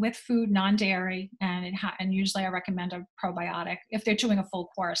with food, non-dairy, and usually I recommend a probiotic if they're doing a full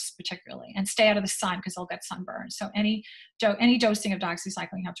course, particularly, and stay out of the sun because they'll get sunburned. So any dosing of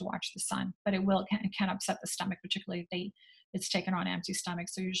doxycycline, you have to watch the sun, but it can upset the stomach, particularly if it's taken on empty stomach.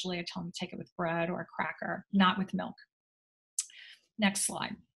 So usually I tell them to take it with bread or a cracker, not with milk. Next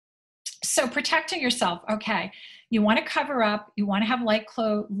slide. So protecting yourself, okay, you want to cover up, you want to have light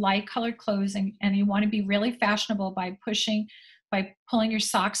colored clothes, and you want to be really fashionable by pulling your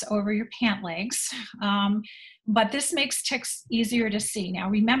socks over your pant legs. But this makes ticks easier to see. Now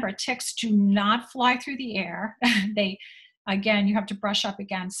remember, ticks do not fly through the air. Again, you have to brush up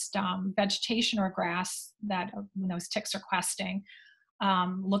against vegetation or grass that when those ticks are questing.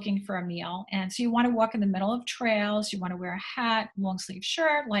 Looking for a meal. And so you want to walk in the middle of trails, you want to wear a hat, long sleeve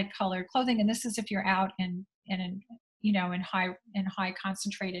shirt, light colored clothing. And this is if you're out in high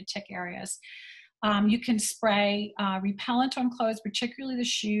concentrated tick areas. You can spray repellent on clothes, particularly the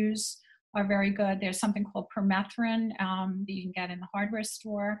shoes are very good. There's something called permethrin that you can get in the hardware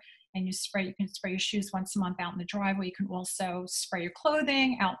store. And you can spray your shoes once a month out in the driveway. You can also spray your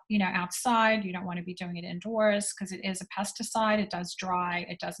clothing out, outside. You don't want to be doing it indoors because it is a pesticide. It does dry.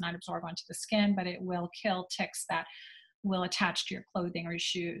 It does not absorb onto the skin, but it will kill ticks that will attach to your clothing or your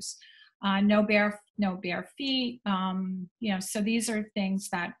shoes. No bare feet. So these are things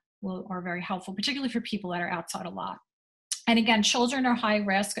that are very helpful, particularly for people that are outside a lot. And again, children are high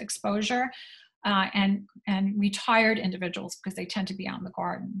risk exposure. And retired individuals because they tend to be out in the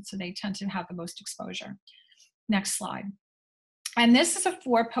garden. So they tend to have the most exposure. Next slide. And this is a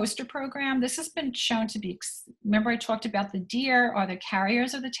 4-poster program. This has been shown to be, remember I talked about the deer are the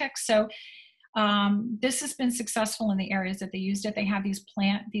carriers of the ticks. So this has been successful in the areas that they used it. They have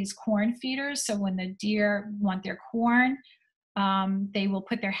these corn feeders. So when the deer want their corn, they will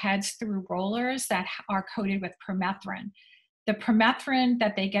put their heads through rollers that are coated with permethrin. The permethrin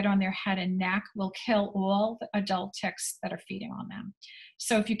that they get on their head and neck will kill all the adult ticks that are feeding on them.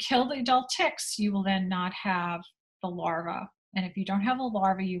 So if you kill the adult ticks, you will then not have the larva. And if you don't have a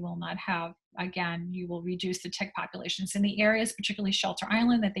larva, you will not have, again, you will reduce the tick populations. In the areas, particularly Shelter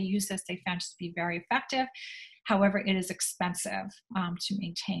Island, that they use this, they found it to be very effective. However, it is expensive to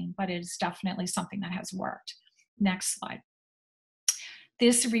maintain, but it is definitely something that has worked. Next slide.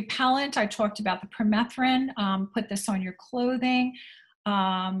 This repellent, I talked about the permethrin, put this on your clothing.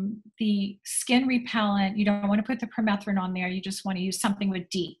 The skin repellent, you don't want to put the permethrin on there, you just want to use something with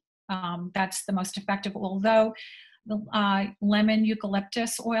D. That's the most effective, although the lemon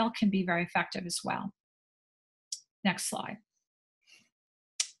eucalyptus oil can be very effective as well. Next slide.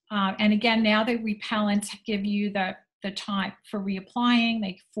 And again, now the repellents give you the time for reapplying,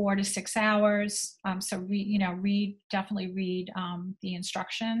 like 4 to 6 hours. So definitely read the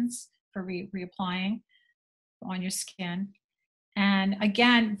instructions for reapplying on your skin. And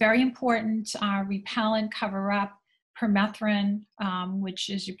again, very important, repellent, cover up, permethrin, which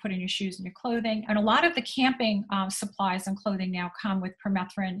is you put in your shoes and your clothing. And a lot of the camping supplies and clothing now come with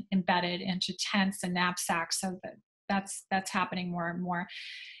permethrin embedded into tents and knapsacks. So that's happening more and more.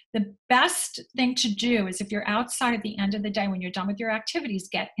 The best thing to do is if you're outside at the end of the day, when you're done with your activities,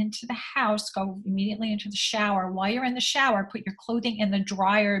 get into the house, go immediately into the shower. While you're in the shower, put your clothing in the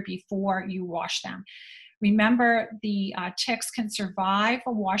dryer before you wash them. Remember, the ticks can survive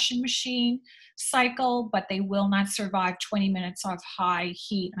a washing machine cycle, but they will not survive 20 minutes of high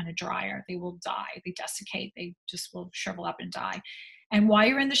heat on a dryer. They will die, they desiccate, they just will shrivel up and die. And while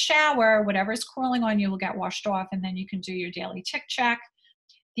you're in the shower, whatever is crawling on you will get washed off, and then you can do your daily tick check.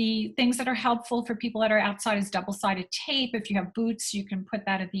 The things that are helpful for people that are outside is double-sided tape. If you have boots, you can put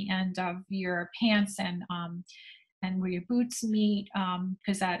that at the end of your pants and where your boots meet,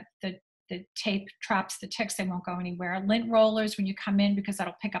 because the tape traps the ticks. They won't go anywhere. Lint rollers when you come in, because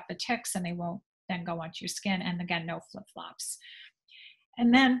that'll pick up the ticks and they won't then go onto your skin. And again, no flip-flops.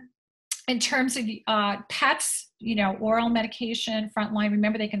 And then in terms of pets, oral medication, frontline,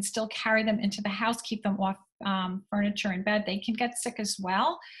 remember they can still carry them into the house, keep them off furniture and bed. They can get sick as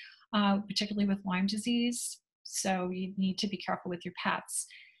well, particularly with Lyme disease. So you need to be careful with your pets.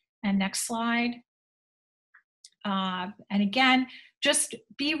 And next slide. And again, just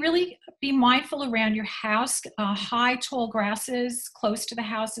be mindful around your house. High, tall grasses close to the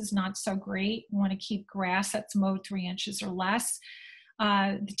house is not so great. You want to keep grass that's mowed 3 inches or less.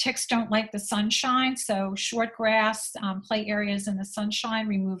 The ticks don't like the sunshine, so short grass, play areas in the sunshine,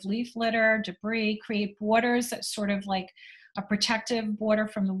 remove leaf litter, debris, create borders that sort of like a protective border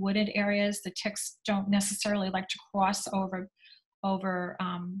from the wooded areas. The ticks don't necessarily like to cross over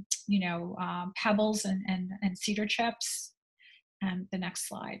pebbles and cedar chips. And the next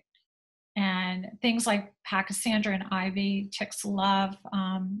slide. And things like pachysandra and ivy, ticks love.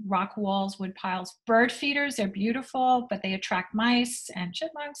 Rock walls, wood piles, bird feeders, they're beautiful, but they attract mice and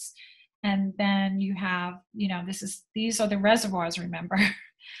chipmunks. And then you have, these are the reservoirs, remember.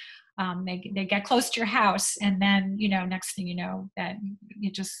 They get close to your house, and then, next thing you know, that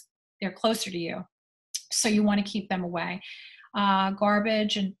they're closer to you. So you want to keep them away.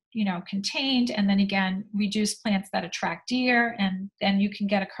 Garbage and, contained, and then again, reduce plants that attract deer. And then you can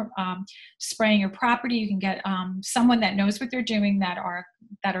get spraying your property. You can get someone that knows what they're doing that are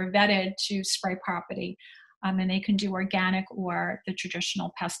vetted to spray property. And they can do organic or the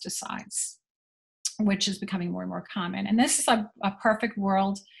traditional pesticides, which is becoming more and more common. And this is a perfect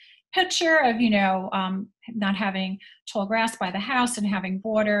world picture of, not having tall grass by the house and having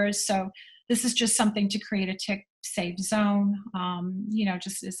borders. So this is just something to create a tick safe zone,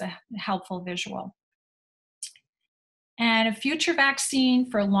 just as a helpful visual. And a future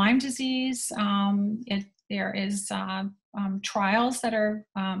vaccine for Lyme disease, there is trials that are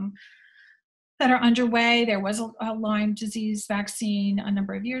underway. There was a Lyme disease vaccine a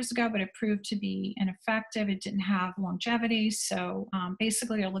number of years ago, but it proved to be ineffective. It didn't have longevity. So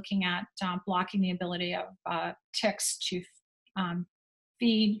basically, you're looking at blocking the ability of ticks to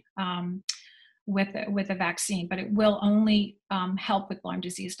feed with a vaccine, but it will only help with Lyme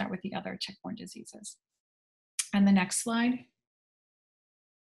disease, not with the other tick-borne diseases. And the next slide.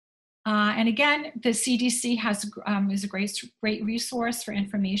 And again, the CDC is a great resource for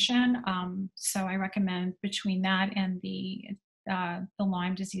information. So I recommend between that and the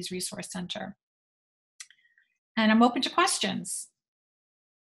Lyme Disease Resource Center. And I'm open to questions.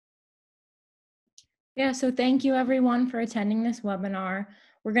 Yeah, so thank you everyone for attending this webinar.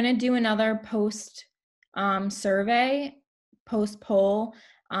 We're going to do another post survey, post poll.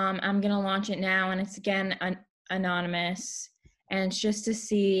 I'm going to launch it now, and it's again anonymous, and it's just to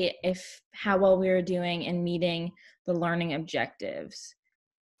see how well we are doing in meeting the learning objectives.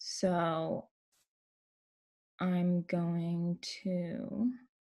 So I'm going to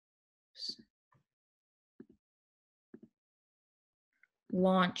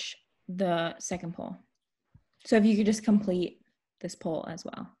launch the second poll. So if you could just complete this poll as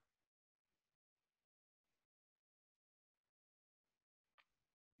well.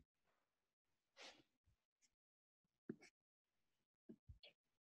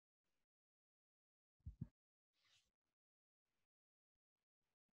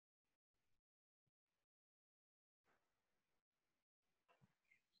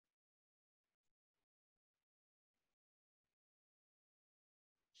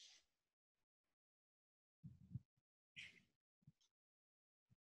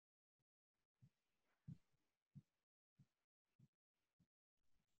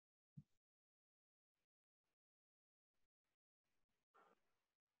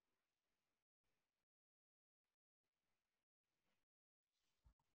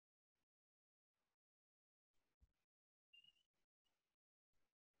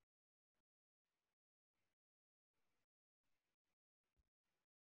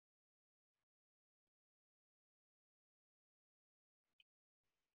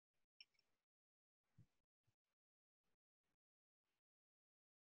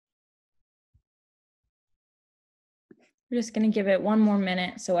 We're just going to give it one more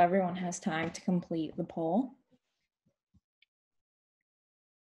minute so everyone has time to complete the poll.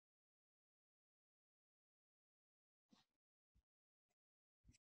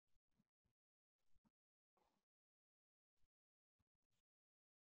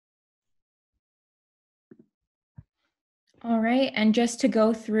 All right, and just to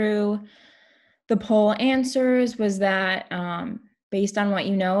go through the poll answers, was that based on what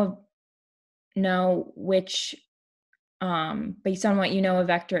you know based on what you know a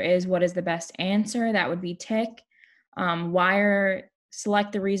vector is, what is the best answer? That would be tick.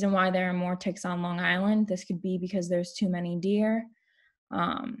 Select the reason why there are more ticks on Long Island. This could be because there's too many deer.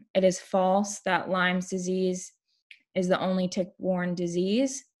 It is false that Lyme's disease is the only tick-borne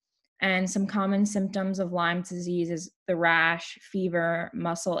disease. And some common symptoms of Lyme disease is the rash, fever,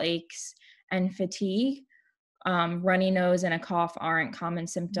 muscle aches, and fatigue. Runny nose and a cough aren't common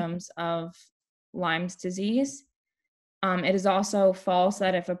symptoms of Lyme's disease. It is also false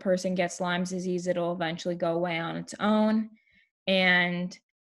that if a person gets Lyme's disease, it'll eventually go away on its own. And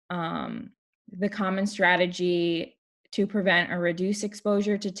the common strategy to prevent or reduce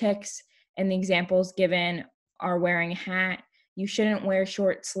exposure to ticks, and the examples given are wearing a hat. You shouldn't wear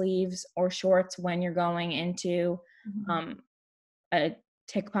short sleeves or shorts when you're going into a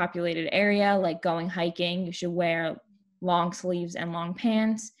tick populated area, like going hiking. You should wear long sleeves and long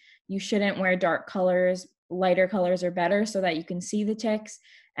pants. You shouldn't wear dark colors. Lighter colors are better so that you can see the ticks.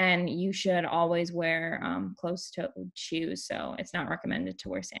 And you should always wear closed-toed shoes. So it's not recommended to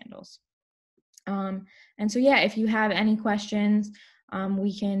wear sandals. And so, yeah, if you have any questions,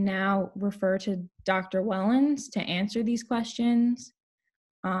 we can now refer to Dr. Wellins to answer these questions.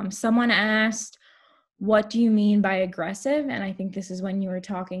 Someone asked, what do you mean by aggressive? And I think this is when you were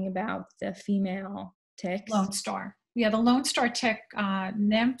talking about the female ticks. Lone Star. Yeah, the Lone Star tick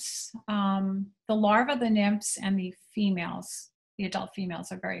nymphs, the larvae of the nymphs and the females, the adult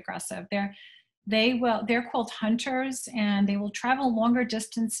females are very aggressive. They're called hunters, and they will travel longer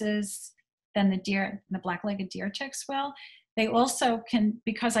distances than the black-legged deer ticks will. They also can,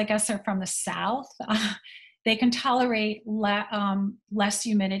 because I guess they're from the south, they can tolerate less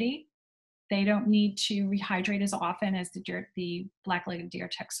humidity. They don't need to rehydrate as often as the black-legged deer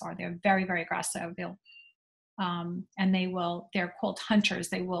ticks are. They're very, very aggressive. They're called hunters.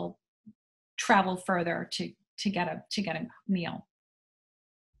 They will travel further to get a meal.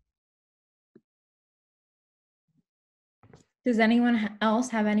 Does anyone else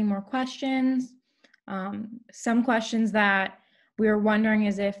have any more questions? Some questions that we were wondering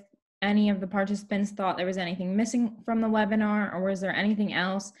is if any of the participants thought there was anything missing from the webinar, or was there anything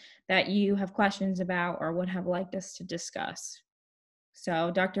else that you have questions about or would have liked us to discuss? So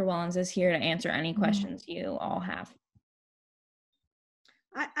Dr. Wellins is here to answer any questions you all have.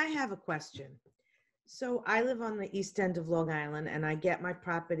 I have a question. So I live on the east end of Long Island, and I get my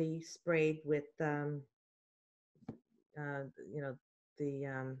property sprayed with, the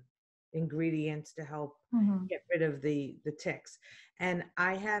ingredients to help get rid of the ticks. And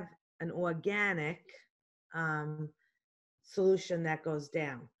I have an organic solution that goes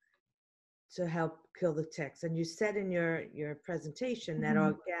down to help kill the ticks. And you said in your presentation that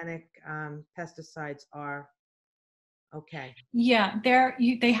organic pesticides are okay. Yeah,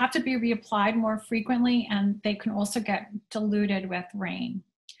 they have to be reapplied more frequently, and they can also get diluted with rain.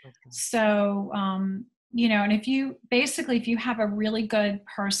 Okay. So, and if you have a really good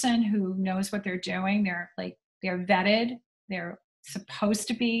person who knows what they're doing, they're vetted, they're supposed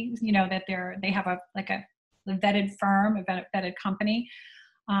to be, that they have a vetted firm, a vetted company.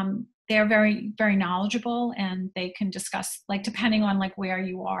 They're very, very knowledgeable, and they can discuss, depending on where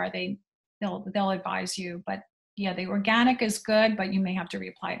you are, they'll advise you. But yeah, the organic is good, but you may have to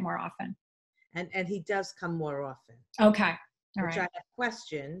reapply it more often. And he does come more often. Okay. All which right. I have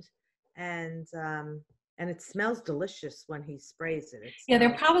questioned, and it smells delicious when he sprays it.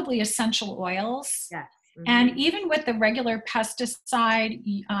 They're probably essential oils. Yes. And even with the regular pesticide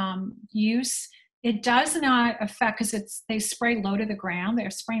use, it does not affect, because they spray low to the ground. They're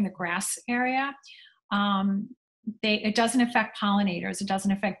spraying the grass area. It doesn't affect pollinators. It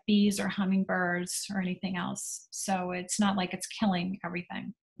doesn't affect bees or hummingbirds or anything else. So it's not like it's killing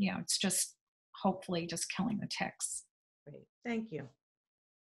everything. It's just hopefully just killing the ticks. Great. Thank you.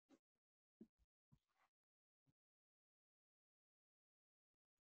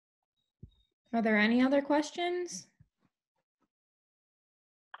 Are there any other questions?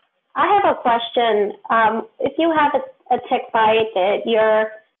 I have a question. If you have a tick bite that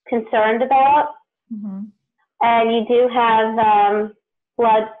you're concerned about, and you do have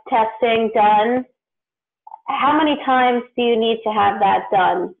blood testing done, how many times do you need to have that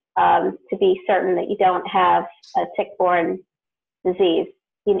done to be certain that you don't have a tick-borne disease?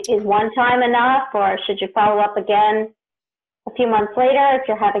 Is one time enough, or should you follow up again a few months later if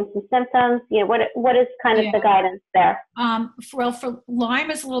you're having some symptoms? What is kind of the guidance there? For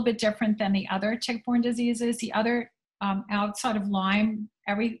Lyme is a little bit different than the other tick-borne diseases. The other, outside of Lyme,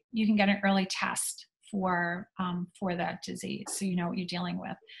 you can get an early test for that disease, so you know what you're dealing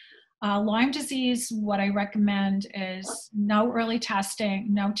with. Lyme disease, what I recommend is no early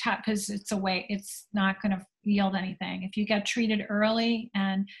testing, because it's not going to yield anything. If you get treated early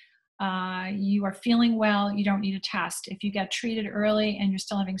and you are feeling well, you don't need a test. If you get treated early and you're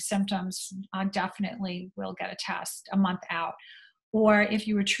still having symptoms, definitely will get a test a month out. Or if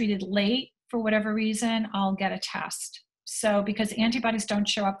you were treated late for whatever reason, I'll get a test. So because antibodies don't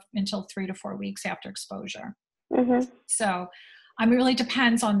show up until 3 to 4 weeks after exposure. So it really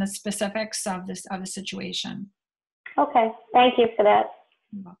depends on the specifics of the situation. Okay, thank you for that.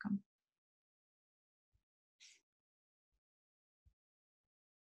 You're welcome.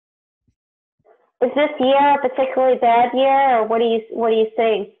 Is this year a particularly bad year, or what are you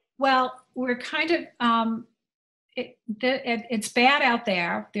seeing? Well, we're kind of, it's bad out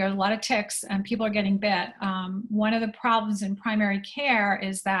there. There are a lot of ticks and people are getting bit. One of the problems in primary care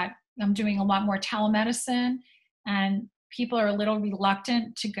is that I'm doing a lot more telemedicine, and people are a little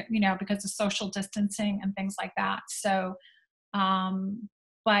reluctant to, because of social distancing and things like that. So,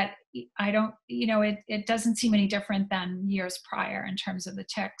 but I don't, it doesn't seem any different than years prior in terms of the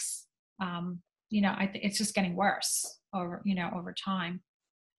ticks. It's just getting worse over time.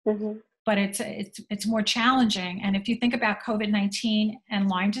 Mm-hmm. But it's more challenging. And if you think about COVID-19 and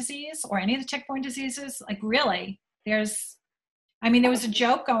Lyme disease or any of the tick-borne diseases, like really, there was a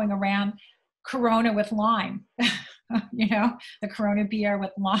joke going around, Corona with Lyme, the Corona beer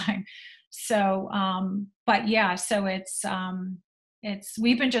with Lyme. So, but yeah, so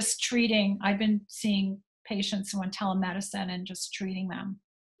we've been just I've been seeing patients on telemedicine and just treating them,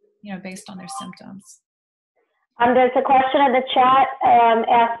 based on their symptoms. There's a question in the chat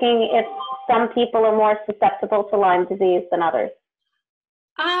asking if some people are more susceptible to Lyme disease than others.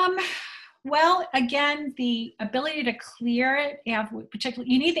 Well, again, the ability to clear it,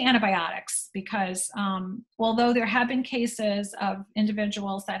 particularly, you need the antibiotics because although there have been cases of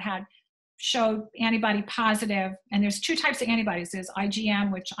individuals that showed antibody positive, and there's two types of antibodies. There's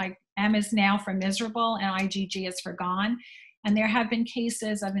IgM, which M is now for miserable, and IgG is for gone. And there have been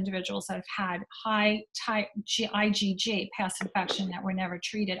cases of individuals that have had high type IgG, past infection, that were never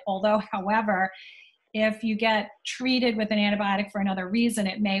treated. Although, however, if you get treated with an antibiotic for another reason,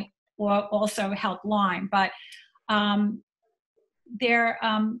 it may also help Lyme. But there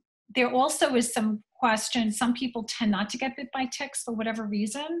also is some question. Some people tend not to get bit by ticks for whatever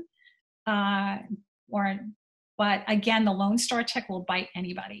reason. But again, the Lone Star tick will bite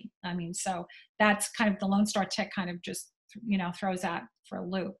anybody. So that's kind of the Lone Star tick kind of just throws that for a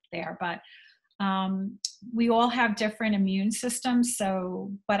loop there. But we all have different immune systems.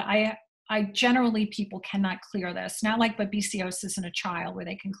 So, but I generally, people cannot clear this. Not like babesiosis in a child where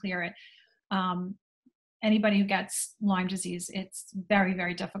they can clear it. Anybody who gets Lyme disease, it's very,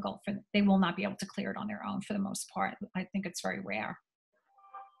 very difficult they will not be able to clear it on their own for the most part. I think it's very rare.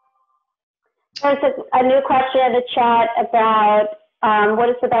 There's a new question in the chat about what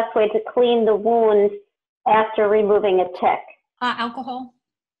is the best way to clean the wound after removing a tick? Alcohol.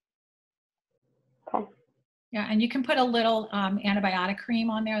 Okay. Yeah, and you can put a little antibiotic cream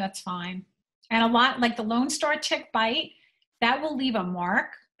on there. That's fine. And a lot, like the Lone Star tick bite, that will leave a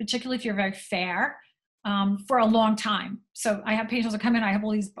mark, particularly if you're very fair, for a long time. So I have patients that come in, I have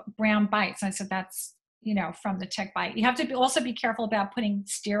all these brown bites. And I said, that's, from the tick bite. You have to also be careful about putting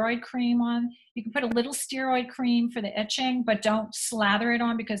steroid cream on. You can put a little steroid cream for the itching, but don't slather it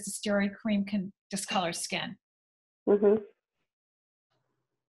on because the steroid cream can discolor skin. Mm-hmm.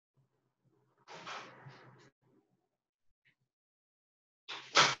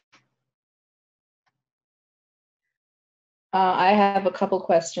 I have a couple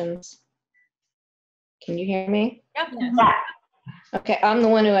questions. Can you hear me? Yep. Yeah. Okay, I'm the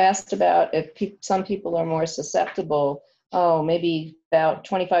one who asked about if some people are more susceptible. Oh, maybe about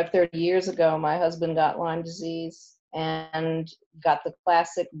 25, 30 years ago, my husband got Lyme disease and got the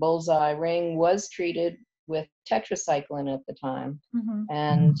classic bullseye ring, was treated with tetracycline at the time. Mm-hmm.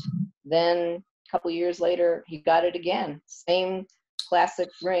 And then a couple years later, he got it again. Same classic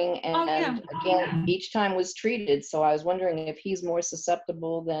ring, and again, each time was treated. So I was wondering if he's more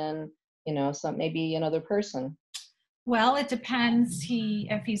susceptible than, maybe another person. Well, it depends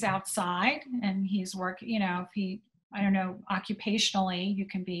if he's outside and he's working, occupationally,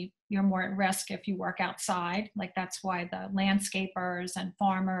 you're more at risk if you work outside. Like that's why the landscapers and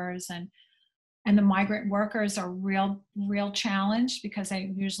farmers and the migrant workers are real challenged because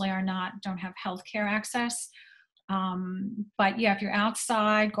they usually don't have healthcare access. But yeah, if you're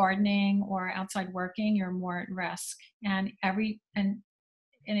outside gardening or outside working, you're more at risk. And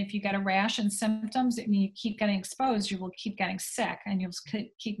if you get a rash and symptoms, you keep getting exposed, you will keep getting sick and you'll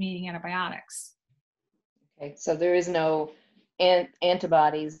keep needing antibiotics. Okay, so there is no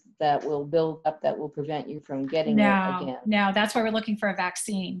antibodies that will build up that will prevent you from getting it again? No, that's why we're looking for a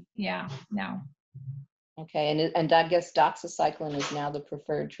vaccine. Yeah, no. Okay, and I guess doxycycline is now the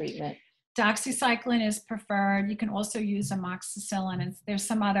preferred treatment. Doxycycline is preferred. You can also use amoxicillin, and there's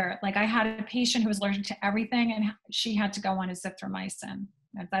some other, like I had a patient who was allergic to everything and she had to go on azithromycin.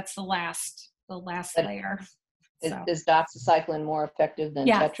 That's the last layer. Is doxycycline more effective than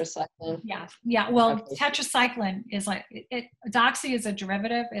tetracycline? Yeah. Well, okay. Tetracycline is like, doxy is a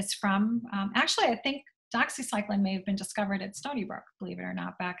derivative. It's from, actually, I think doxycycline may have been discovered at Stony Brook, believe it or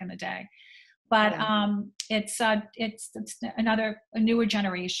not, back in the day. But it's a newer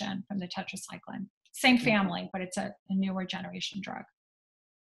generation from the tetracycline. Same family, but it's a newer generation drug.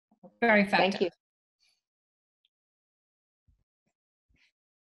 Very effective. Thank you.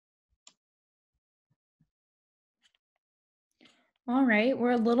 All right,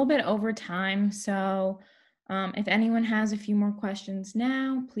 we're a little bit over time, so if anyone has a few more questions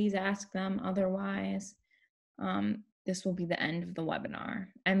now, please ask them. Otherwise, this will be the end of the webinar.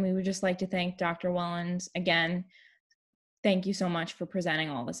 And we would just like to thank Dr. Wellins again. Thank you so much for presenting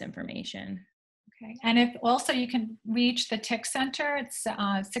all this information. Okay, and if also you can reach the Tick Center, it's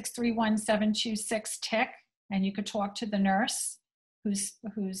 631-726-TICK, and you could talk to the nurse who's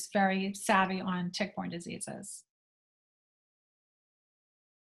very savvy on tick-borne diseases.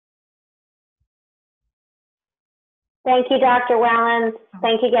 Thank you, Dr. Wellins.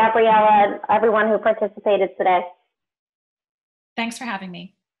 Thank you, Gabriella, and everyone who participated today. Thanks for having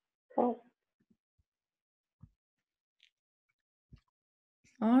me. Cool.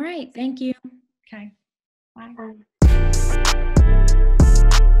 All right, thank you. Okay, bye.